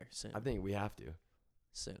go there soon. I think we have to.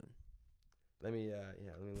 Soon. Let me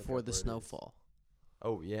look Before up the where it is. snowfall.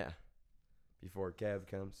 Oh yeah, before Kev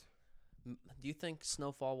comes. Do you think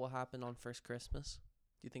snowfall will happen on first Christmas?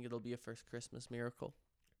 Do you think it'll be a first Christmas miracle?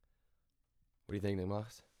 What do you think,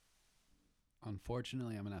 Nimas?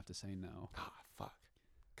 Unfortunately, I'm gonna have to say no. Ah, fuck.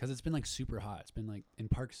 Because it's been like super hot. It's been like in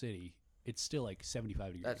Park City, it's still like 75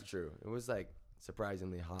 degrees. That's true. It was like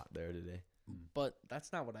surprisingly hot there today. But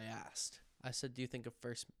that's not what I asked. I said, do you think a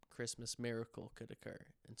first Christmas miracle could occur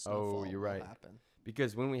and snowfall you're will right. happen?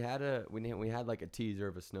 Because when we had like a teaser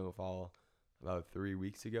of a snowfall about 3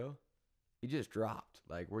 weeks ago, it just dropped.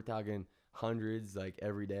 Like we're talking hundreds like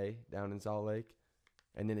every day down in Salt Lake,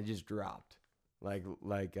 and then it just dropped. Like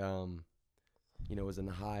it was in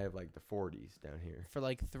the high of like the 40s down here. For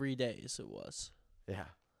like 3 days it was. Yeah.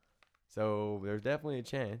 So there's definitely a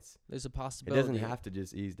chance. There's a It possibility. doesn't have to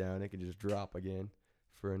just ease down. It could just drop again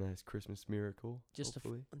for a nice Christmas miracle.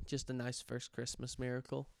 Hopefully. Just a nice first Christmas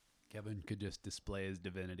miracle. Kevin could just display his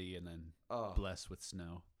divinity and then Oh. bless with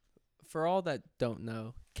snow. For all that don't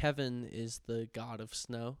know, Kevin is the god of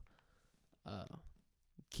snow.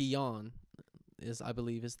 Keon I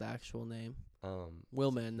believe is the actual name.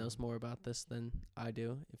 Willman knows more about this than I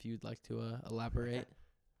do. If you'd like to elaborate.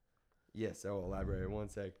 Yes, I'll elaborate. One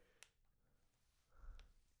sec.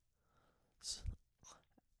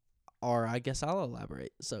 Or I guess I'll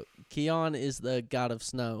elaborate. So Keon is the god of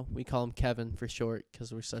snow. We call him Kevin for short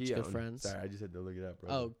because we're such good Keon. friends. Sorry, I just had to look it up, bro.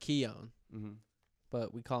 Oh, Keon. Mm-hmm.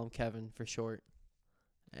 But we call him Kevin for short.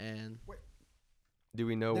 And Do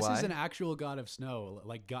we know This why? is an actual god of snow.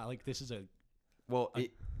 Like God, like this is a Well, the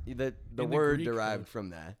in the word Greek derived code. from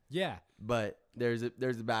that, yeah. but there's a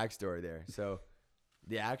backstory there. So,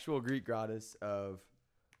 the actual Greek goddess of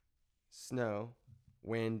snow,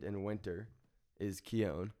 wind, and winter is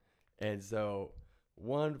Keon, and so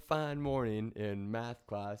one fine morning in math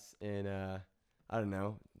class in I don't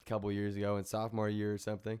know, a couple years ago in sophomore year or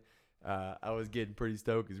something, I was getting pretty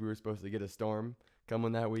stoked because we were supposed to get a storm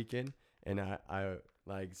coming that weekend, and I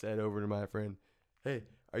like said over to my friend, "Hey,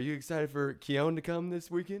 are you excited for Keon to come this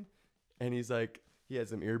weekend?" And he's like, he had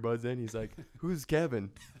some earbuds in. He's like, "Who's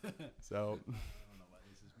Kevin?" So, I don't know why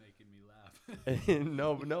this is making me laugh. and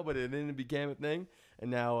no, but then it became a thing. And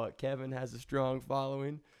now Kevin has a strong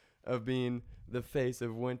following of being the face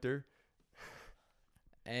of winter.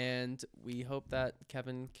 And we hope that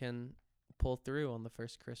Kevin can pull through on the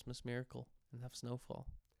first Christmas miracle and have snowfall.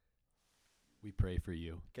 We pray for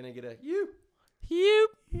you. Can I get a you? Hew.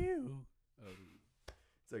 You.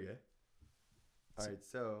 It's okay. All right,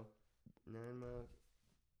 so 9 Mile.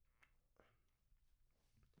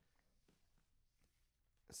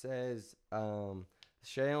 It says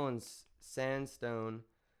shale and sandstone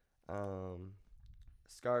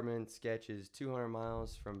Escarpment sketches 200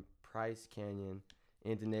 miles from Price Canyon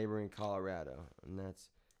into neighboring Colorado,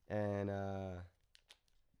 and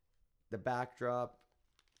the backdrop,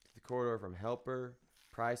 the corridor from Helper,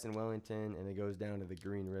 Price, and Wellington, and it goes down to the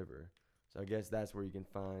Green River. So I guess that's where you can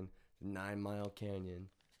find the 9 Mile Canyon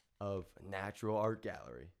of Natural Art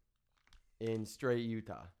Gallery in Stray,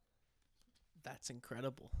 Utah. That's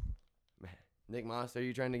incredible. Man, Nick Moss, are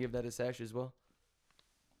you trying to give that a sesh as well?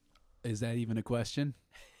 Is that even a question?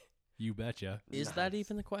 You betcha. Is that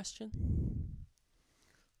even a question?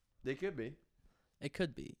 They could be. It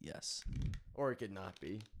could be, yes. Or it could not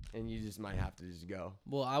be. And you just might have to just go.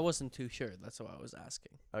 Well, I wasn't too sure. That's why I was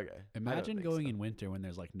asking. Okay. Imagine going in winter when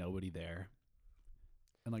there's like nobody there.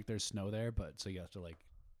 And like there's snow there, but so you have to like,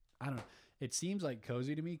 I don't know. It seems like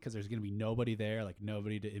cozy to me because there's going to be nobody there, like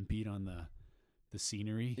nobody to impede on the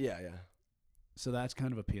scenery. Yeah. So that's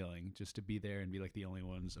kind of appealing, just to be there and be like the only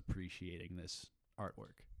ones appreciating this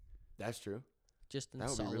artwork. That's true. Just in That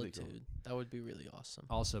would be solitude. really cool. That would be really awesome.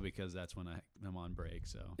 Also because that's when I'm on break.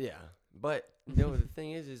 So Yeah. But the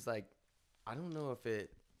thing is like, I don't know if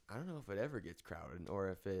it ever gets crowded, or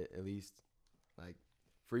if it at least like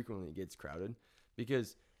frequently gets crowded,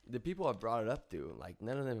 because the people I brought it up to, like,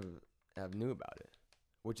 none of them have knew about it,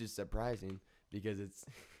 which is surprising because it's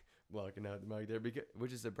blocking out the mic there,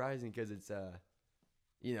 which is surprising because it's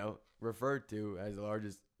referred to as the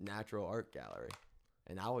largest natural art gallery,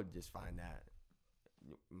 and I would just find that,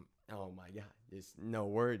 oh my god, just no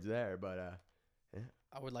words there, but yeah.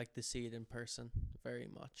 I would like to see it in person very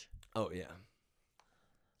much. Oh yeah.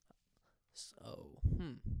 So,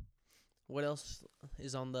 what else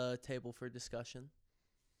is on the table for discussion?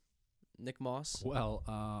 Nick Moss? well,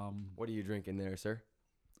 What are you drinking there, sir?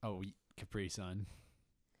 Capri Sun.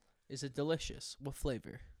 Is it delicious? What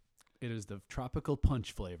flavor? It is the tropical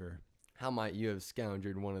punch flavor. How might you have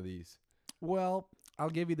scoundred one of these? Well, I'll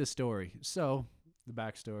give you the story. So the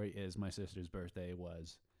backstory is my sister's birthday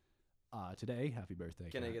was today. Happy birthday.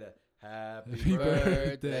 Can I Kat. get a happy Happy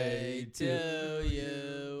Birthday to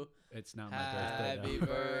you. It's not my birthday. Happy though.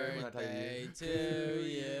 birthday to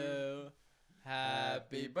you.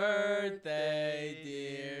 Happy birthday,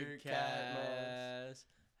 dear Cass.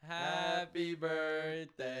 Happy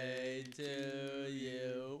birthday to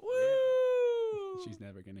you. Woo! She's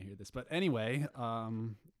never going to hear this. But anyway,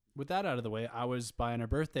 with that out of the way, I was buying her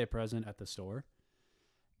birthday present at the store.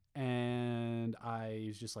 And I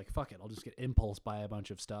was just like, fuck it. I'll just get impulse buy a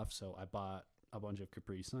bunch of stuff. So I bought a bunch of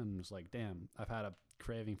Capri Sun and was like, damn, I've had a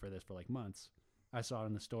craving for this for like months. I saw it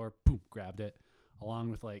in the store, boom, grabbed it, along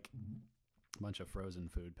with like a bunch of frozen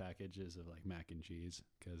food packages of like mac and cheese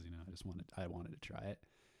because, I wanted to try it.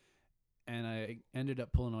 And I ended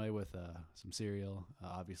up pulling away with some cereal,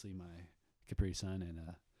 obviously my Capri Sun, and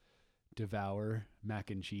a Devour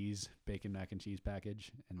bacon mac and cheese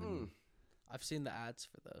package. And then I've seen the ads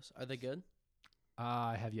for those. Are they good?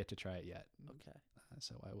 I have yet to try it yet. Okay.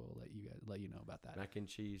 So I will let you know about that. Mac and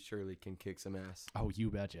cheese surely can kick some ass. Oh,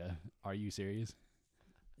 you betcha. Are you serious?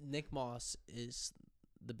 Nick Moss is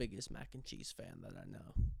the biggest mac and cheese fan that I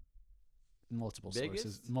know. Multiple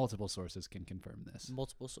sources can confirm this.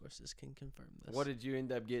 Multiple sources can confirm this. What did you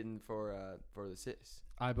end up getting for the sis?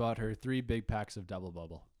 I bought her 3 big packs of Double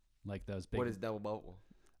Bubble, like those big. What is double bubble?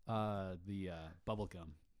 The bubble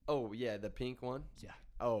gum. Oh yeah, the pink one. Yeah.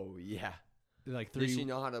 Oh yeah. Like 3. Does she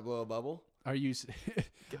know how to blow a bubble? Are you?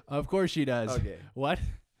 Of course she does. Okay. What?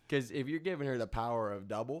 Because if you're giving her the power of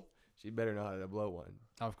double, she better know how to blow one.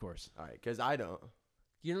 Of course. All right, because I don't.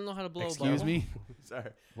 You don't know how to blow a bubble? Excuse me?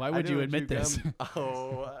 Sorry. Why I would you don't admit chew this? gum.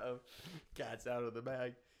 Oh, cat's out of the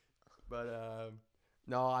bag. But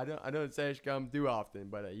no, I don't sash gum too often,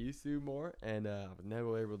 but I used to more, and I was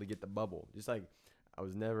never able to get the bubble. Just like I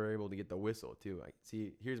was never able to get the whistle too. Like,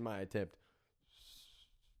 see, here's my attempt.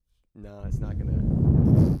 No, it's not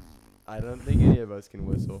gonna. I don't think any of us can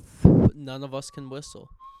whistle. None of us can whistle.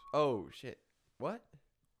 Oh shit! What?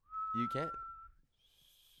 You can't?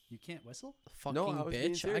 You can't whistle? Fucking No, I was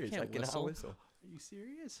being bitch, I serious. can't cannot whistle. Are you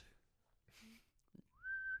serious?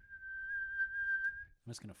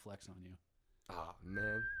 I'm just gonna flex on you. Ah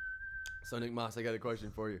man. So Nick Moss, I got a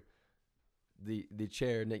question for you. The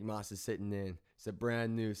chair Nick Moss is sitting in, it's a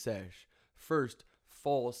brand new sesh. First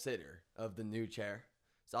full sitter of the new chair.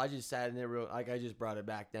 So I just sat in it I just brought it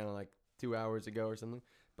back down like 2 hours ago or something.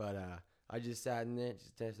 But I just sat in it,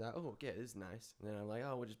 just tested out. Oh, okay, this is nice. And then I'm like,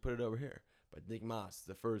 oh, we'll just put it over here. But Nick Moss,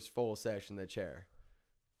 the first full sesh in the chair.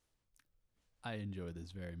 I enjoy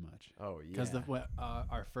this very much. Oh yeah. Because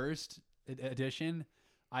our first edition,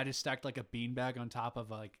 I just stacked like a beanbag on top of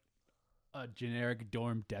like a generic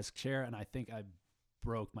dorm desk chair, and I think I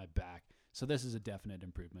broke my back So this is a definite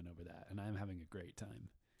improvement over that, and I'm having a great time.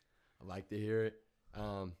 I like to hear it.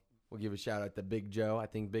 We'll give a shout out to Big Joe. I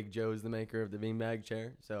think Big Joe is the maker of the beanbag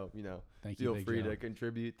chair. So, Thank you, feel Big free Joe. to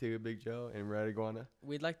contribute to Big Joe and Red Iguana.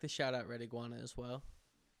 We'd like to shout out Red Iguana as well.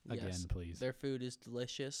 Again, Yes, please. their food is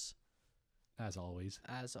delicious. As always,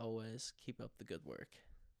 As always, keep up the good work.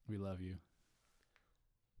 we love you.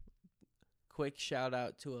 Quick shout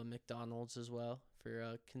out to a McDonald's as well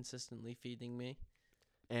for consistently feeding me.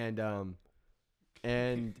 And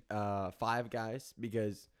Five Guys,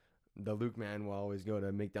 because the Luke man will always go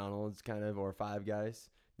to McDonald's or Five Guys.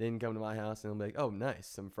 Then come to my house and I'm like, oh, nice,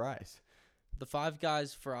 some fries. The Five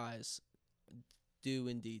Guys fries do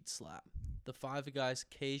indeed slap. The Five Guys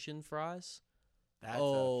Cajun fries, That's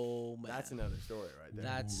man. that's another story right there.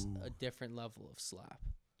 That's Ooh. a different level of slap.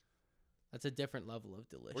 That's a different level of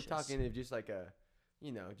delicious. We're talking of just like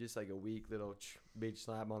a weak little bitch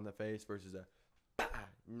slap on the face versus a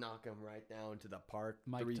knock him right down to the park,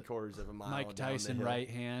 Mike 3/4 of a mile. Mike down the Tyson hill. right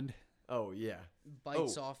hand. Oh yeah,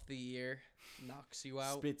 Bites off the ear, knocks you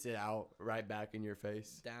out, spits it out right back in your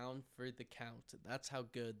face. down for the count. That's how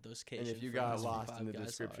good those Cajun And if you fries got from lost Five in the Guys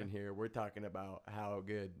description are. here, we're talking about how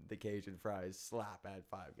good the Cajun fries slap at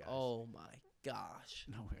Five Guys. Oh my gosh.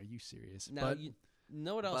 No, are you serious? Now But you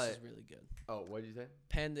know what else is but- really good? Oh, what did you say?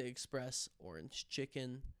 Panda Express orange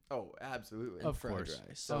chicken Oh, absolutely. and Of fried course.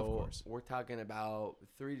 rice. So Of course. we're talking about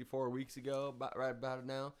 3 to 4 weeks ago, right about it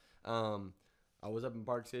now. I was up in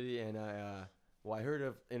Park City and I heard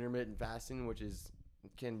of intermittent fasting, which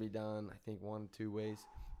can be done I think 1 of 2 ways.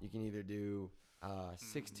 You can either do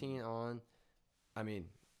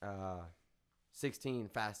 16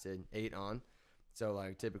 fasted, 8 on. So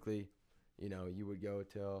like typically, you would go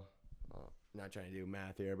till not trying to do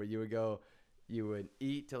math here, but you would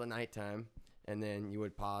eat till the nighttime. And then you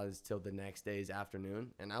would pause till the next day's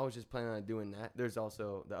afternoon. And I was just planning on doing that. There's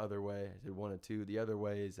also the other way. I did 1 or 2. The other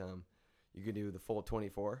way is you could do the full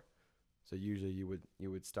 24. So usually you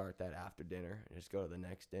would start that after dinner and just go to the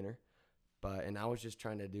next dinner. And I was just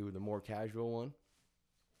trying to do the more casual one.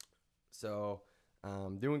 So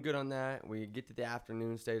doing good on that. We get to the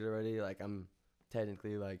afternoon stage already. Like I'm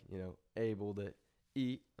technically able to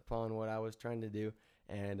eat upon what I was trying to do.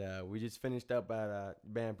 And we just finished up at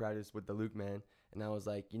band practice with the Luke man. And I was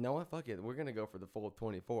like, you know what? Fuck it. We're going to go for the full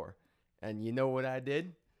 24. And you know what I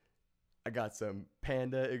did? I got some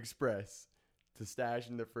Panda Express to stash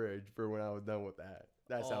in the fridge for when I was done with that.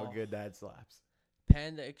 That's how Oh. good that slaps.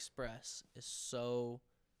 Panda Express is so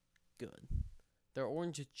good. Their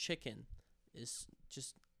orange chicken is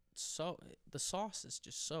just the sauce is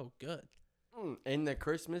just so good. And the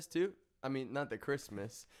Christmas too. I mean, not the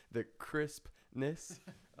Christmas, the crispness.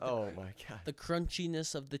 Oh my God. The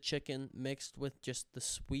crunchiness of the chicken mixed with just the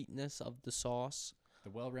sweetness of the sauce. the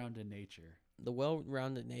well-rounded nature. The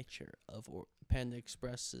well-rounded nature of Panda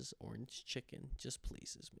Express's orange chicken just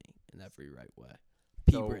pleases me in every right way.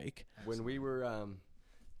 So, Break. When we were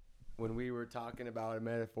talking about a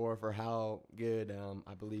metaphor for how good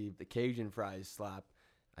I believe the Cajun fries slap,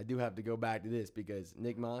 I do have to go back to this because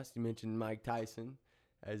Nick Moss, you mentioned Mike Tyson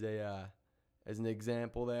as an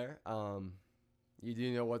example there. You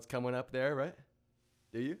do know what's coming up there, right?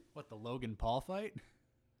 Do you? What, the Logan Paul fight?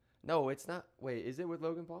 No, it's not. Wait, is it with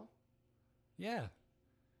Logan Paul? Yeah.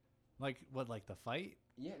 Like the fight?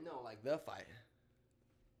 Yeah, no, like the fight.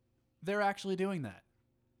 They're actually doing that.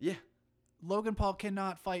 Yeah. Logan Paul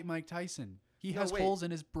cannot fight Mike Tyson. He No, has wait. holes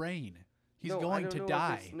in his brain. He's No, I going don't to know if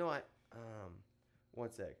die. it's- No,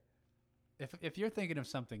 one sec. If you're thinking of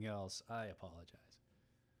something else, I apologize.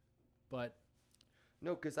 But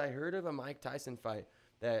No, because I heard of a Mike Tyson fight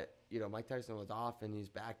that, Mike Tyson was off and he's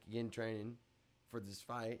back again training for this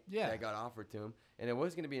fight that got offered to him. And it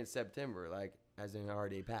was going to be in September, as in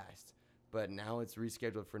already passed. But now it's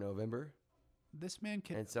rescheduled for November. this man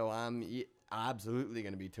can, And so I'm absolutely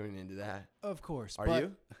going to be tuning into that. of course. Are but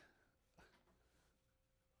you?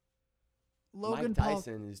 Logan Mike Paul,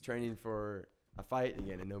 Tyson is training for a fight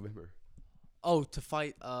again in November. Oh, to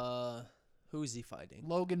fight who is he fighting?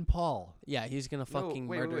 Logan Paul. Yeah, he's gonna No, fucking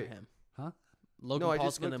wait, murder wait. him. Huh? Logan No, I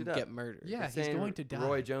Paul's just gonna looked it up. get murdered. Yeah, It's he's saying going to die.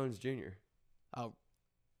 Roy Jones Jr. Oh,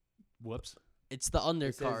 Whoops. it's the It says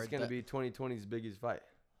undercard. it's going to be 2020's biggest fight.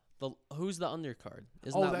 Who's the undercard?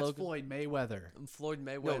 Isn't Oh, that that's Logan? Floyd Mayweather. Floyd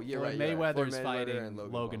Mayweather. No, you're Floyd right. Mayweather's Floyd Mayweather fighting and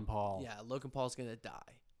Logan Paul. Yeah, Logan Paul's gonna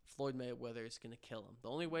die. Floyd Mayweather is gonna kill him. The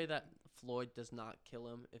only way that Floyd does not kill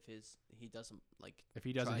him he doesn't If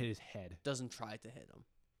he doesn't try- hit his head. doesn't try to hit him.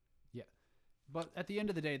 But at the end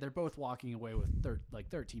of the day, they're both walking away with like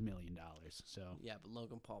 $13 million. So Yeah, but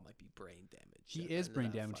Logan Paul might be brain damaged. he at the is end of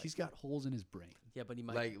brain that damaged. fight. He's got holes in his brain. Yeah, but he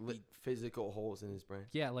might Like be, physical holes in his brain.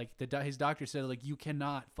 Yeah, like his doctor said, like, you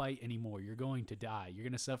cannot fight anymore. You're going to die. You're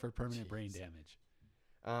going to suffer permanent brain Jeez. damage.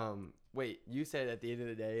 Wait, you said at the end of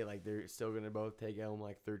the day, like they're still gonna both take home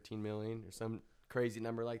like 13 million or some crazy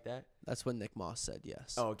number like that? That's what Nick Moss said.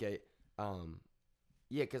 Yes. Oh, okay.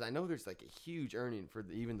 Yeah, because I know there's like a huge earning for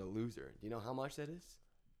even the loser. Do you know how much that is?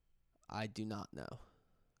 I do not know.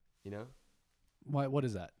 You know? What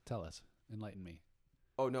is that? Tell us. Enlighten me.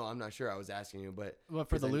 Oh no, I'm not sure. I was asking you, but What,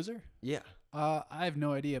 for the loser? yeah. I have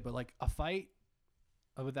no idea, but like a fight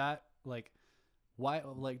with that, like, why?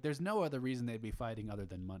 Like, there's no other reason they'd be fighting other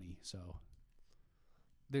than money. So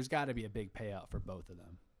there's got to be a big payout for both of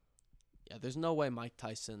them. Yeah, there's no way Mike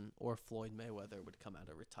Tyson or Floyd Mayweather would come out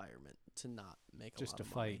of retirement to not make Just a lot to of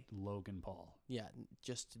fight money. Logan Paul. Yeah,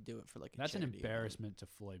 just to do it for like a That's an charity event. embarrassment to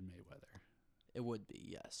Floyd Mayweather. It would be,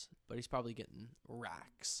 yes, but he's probably getting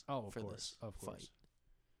racks. Of for course, this of course. fight.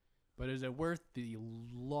 But is it worth the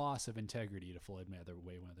loss of integrity to Floyd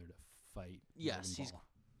Mayweather to fight? Yes, Logan Paul?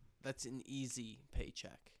 That's an easy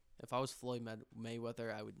paycheck. If I was Floyd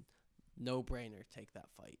Mayweather, I would no brainer take that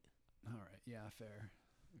fight. All right, yeah, fair.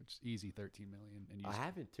 It's easy, 13 million. And I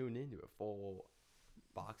haven't tuned into a full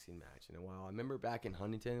boxing match in a while. I remember back in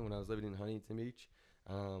Huntington when I was living in Huntington Beach.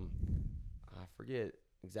 I forget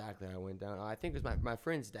exactly how I went down. I think it was my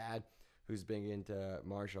friend's dad, who's big into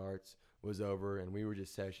martial arts, was over, and we were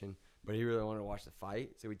just session. But he really wanted to watch the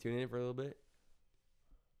fight, so we tuned in for a little bit.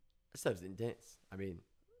 That stuff's intense. I mean,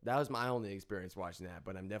 that was my only experience watching that,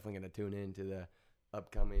 but I'm definitely going to tune into the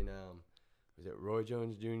upcoming, was it Roy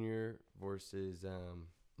Jones Jr. versus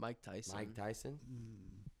Mike Tyson. Mike Tyson?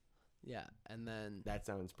 Yeah, and then That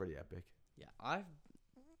sounds pretty epic. yeah,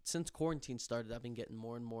 since quarantine started, I've been getting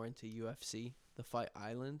more and more into UFC, the Fight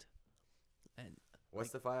Island, and What's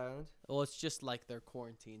the Fight Island? well, it's just like their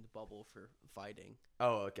quarantined bubble for fighting.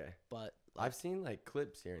 Oh, okay. But I've seen like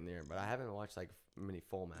clips here and there, but I haven't watched like many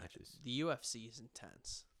full matches. the UFC is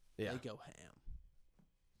intense. Yeah. They go ham.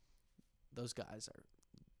 Those guys are.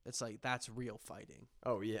 It's like that's real fighting.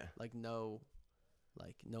 Oh yeah. Like no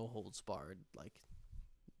holds barred. Like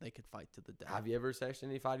they could fight to the death. Have you ever sessioned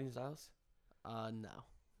any fighting styles? No.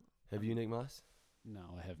 Have you, Nick Moss? No,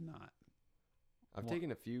 I have not. I've Wha-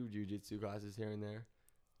 taken a few jiu-jitsu classes here and there,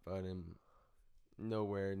 but I'm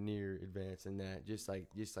nowhere near advanced in that. Just like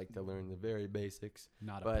to learn the very basics.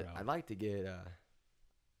 Not a But pro. I'd like to get.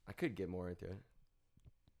 I could get more into it.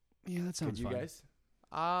 Yeah, that sounds Could you fun. guys?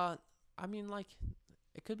 I mean, like,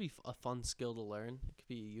 it could be a fun skill to learn. It could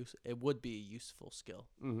be It would be a useful skill.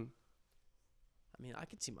 Mm-hmm. I mean, I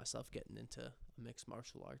could see myself getting into mixed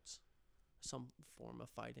martial arts, some form of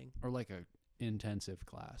fighting. Or like a intensive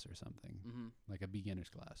class or something, Mm-hmm. like a beginner's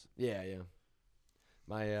class. Yeah, yeah.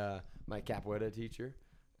 My capoeira teacher,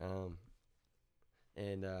 and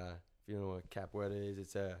if you know what capoeira is,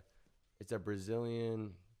 it's a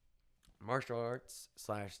Brazilian martial arts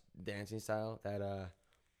 / dancing style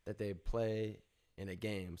that they play in a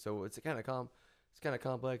game. So it's kind of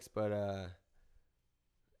complex, but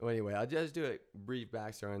well, anyway, I'll just do a brief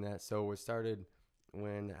backstory on that. So it started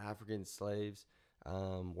when African slaves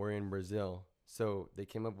were in Brazil. So they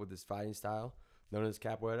came up with this fighting style known as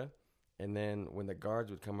capoeira. And then when the guards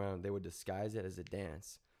would come around, they would disguise it as a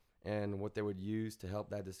dance. And what they would use to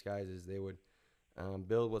help that disguise is they would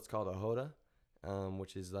build what's called a roda,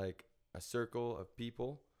 which is like a circle of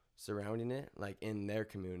people surrounding it, like in their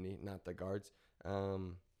community, not the guards,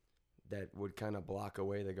 that would kind of block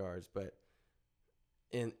away the guards. But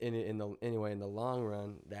in the long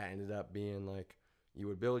run, that ended up being like you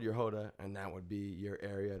would build your roda, and that would be your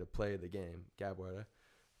area to play the game, capoeira.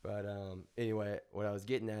 But anyway, what I was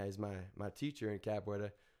getting at is my teacher in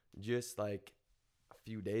capoeira just like a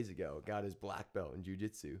few days ago got his black belt in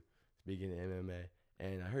jiu-jitsu, speaking of MMA.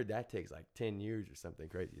 And I heard that takes like 10 years or something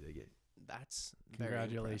crazy to get. That's very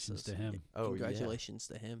Congratulations to impressive. him. Oh, Congratulations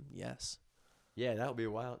to him. Yes. Yeah, that would be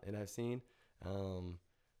wild. And I've seen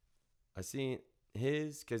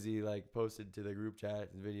his, because he like posted to the group chat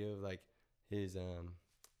video of like his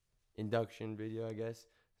induction video, I guess,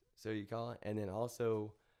 so you call it. And then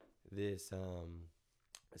also this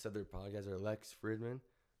other podcaster, Lex Fridman,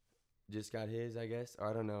 just got his, I guess. Or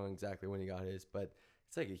I don't know exactly when he got his, but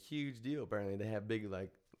it's like a huge deal. Apparently they have big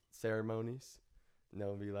like ceremonies, and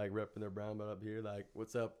they'll be like repping their brown belt up here, like,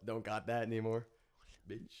 what's up, don't got that anymore,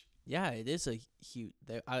 bitch. Yeah, it is a huge.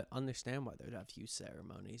 I understand why they'd have huge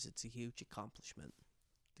ceremonies. It's a huge accomplishment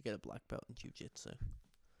to get a black belt in jiu-jitsu.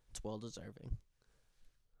 It's well deserving.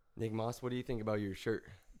 Nick Moss, what do you think about your shirt?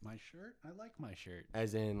 My shirt? I like my shirt.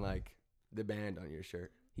 As in, like, the band on your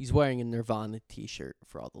shirt. He's wearing a Nirvana t-shirt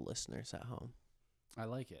for all the listeners at home. I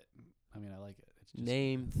like it. I mean, I like it. It's just,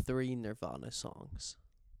 Name 3 Nirvana songs.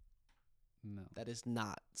 No. That is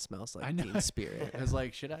not Smells I Like know. Teen Spirit. I was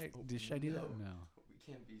like, should I do that? No. No.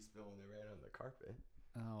 We can't be spilling it right on the carpet.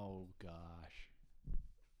 Oh gosh.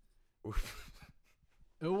 Oof.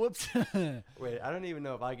 Oh, whoops. Wait, I don't even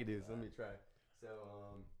know if I could do this. Let me try. So,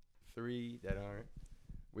 3 that aren't.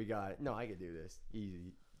 We got, no, I could do this.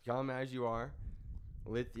 Easy. Come As You Are,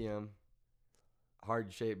 Lithium,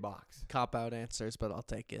 Hard Shaped Box. Cop-out answers, but I'll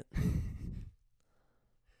take it.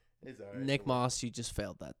 It's all right. Nick Moss, you just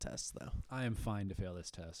failed that test, though. I am fine to fail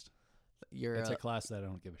this test. You're It's a, a class that I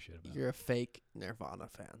don't give a shit about. you're a fake Nirvana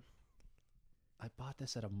fan. I bought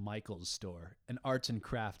this at a Michael's store, an arts and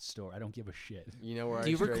crafts store. I don't give a shit. You know where Do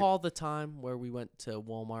you recall the time where we went to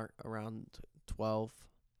Walmart around 12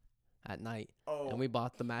 at night and we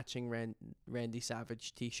bought the matching Randy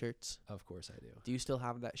Savage t-shirts? Of course I do. Do you still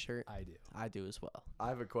have that shirt? I do. I do as well. I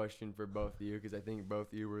have a question for both of you because I think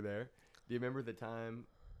both of you were there. Do you remember the time,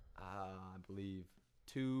 I believe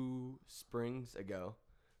 2 springs ago,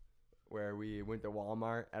 where we went to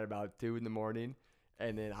Walmart at about 2 in the morning,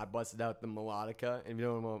 and then I busted out the melodica? And if you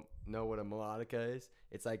don't know what a melodica is,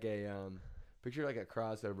 it's like a picture like a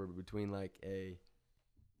crossover between like a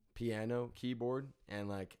piano keyboard and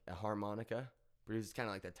like a harmonica. Produces kind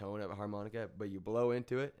of like the tone of a harmonica, but you blow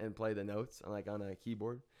into it and play the notes on a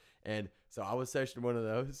keyboard. And so I was sessioning one of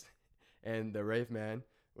those, and the Rafe man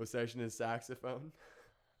was sessioning his saxophone.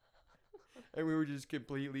 And we were just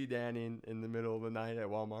completely danning in the middle of the night at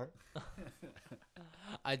Walmart.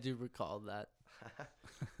 I do recall that.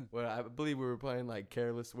 Well, I believe we were playing like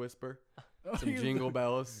Careless Whisper, some Jingle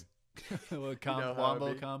Bells. What know how it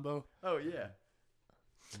wombo be. combo? Oh, yeah.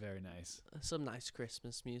 Very nice. Some nice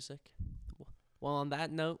Christmas music. Well, on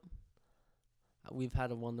that note, we've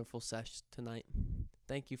had a wonderful session tonight.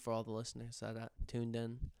 Thank you for all the listeners that tuned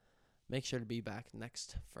in. Make sure to be back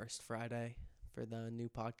next first Friday for the new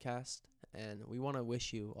podcast. And we want to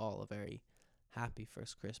wish you all a very happy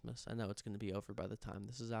first Christmas. I know it's going to be over by the time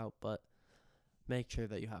this is out, but make sure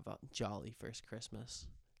that you have a jolly first Christmas.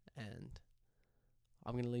 And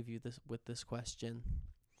I'm going to leave you with this question.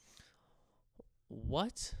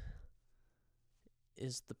 What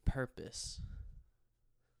is the purpose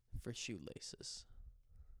for shoelaces?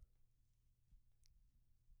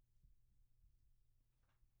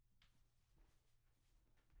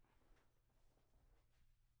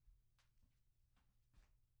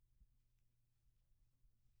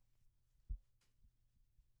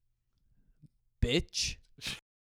 Bitch.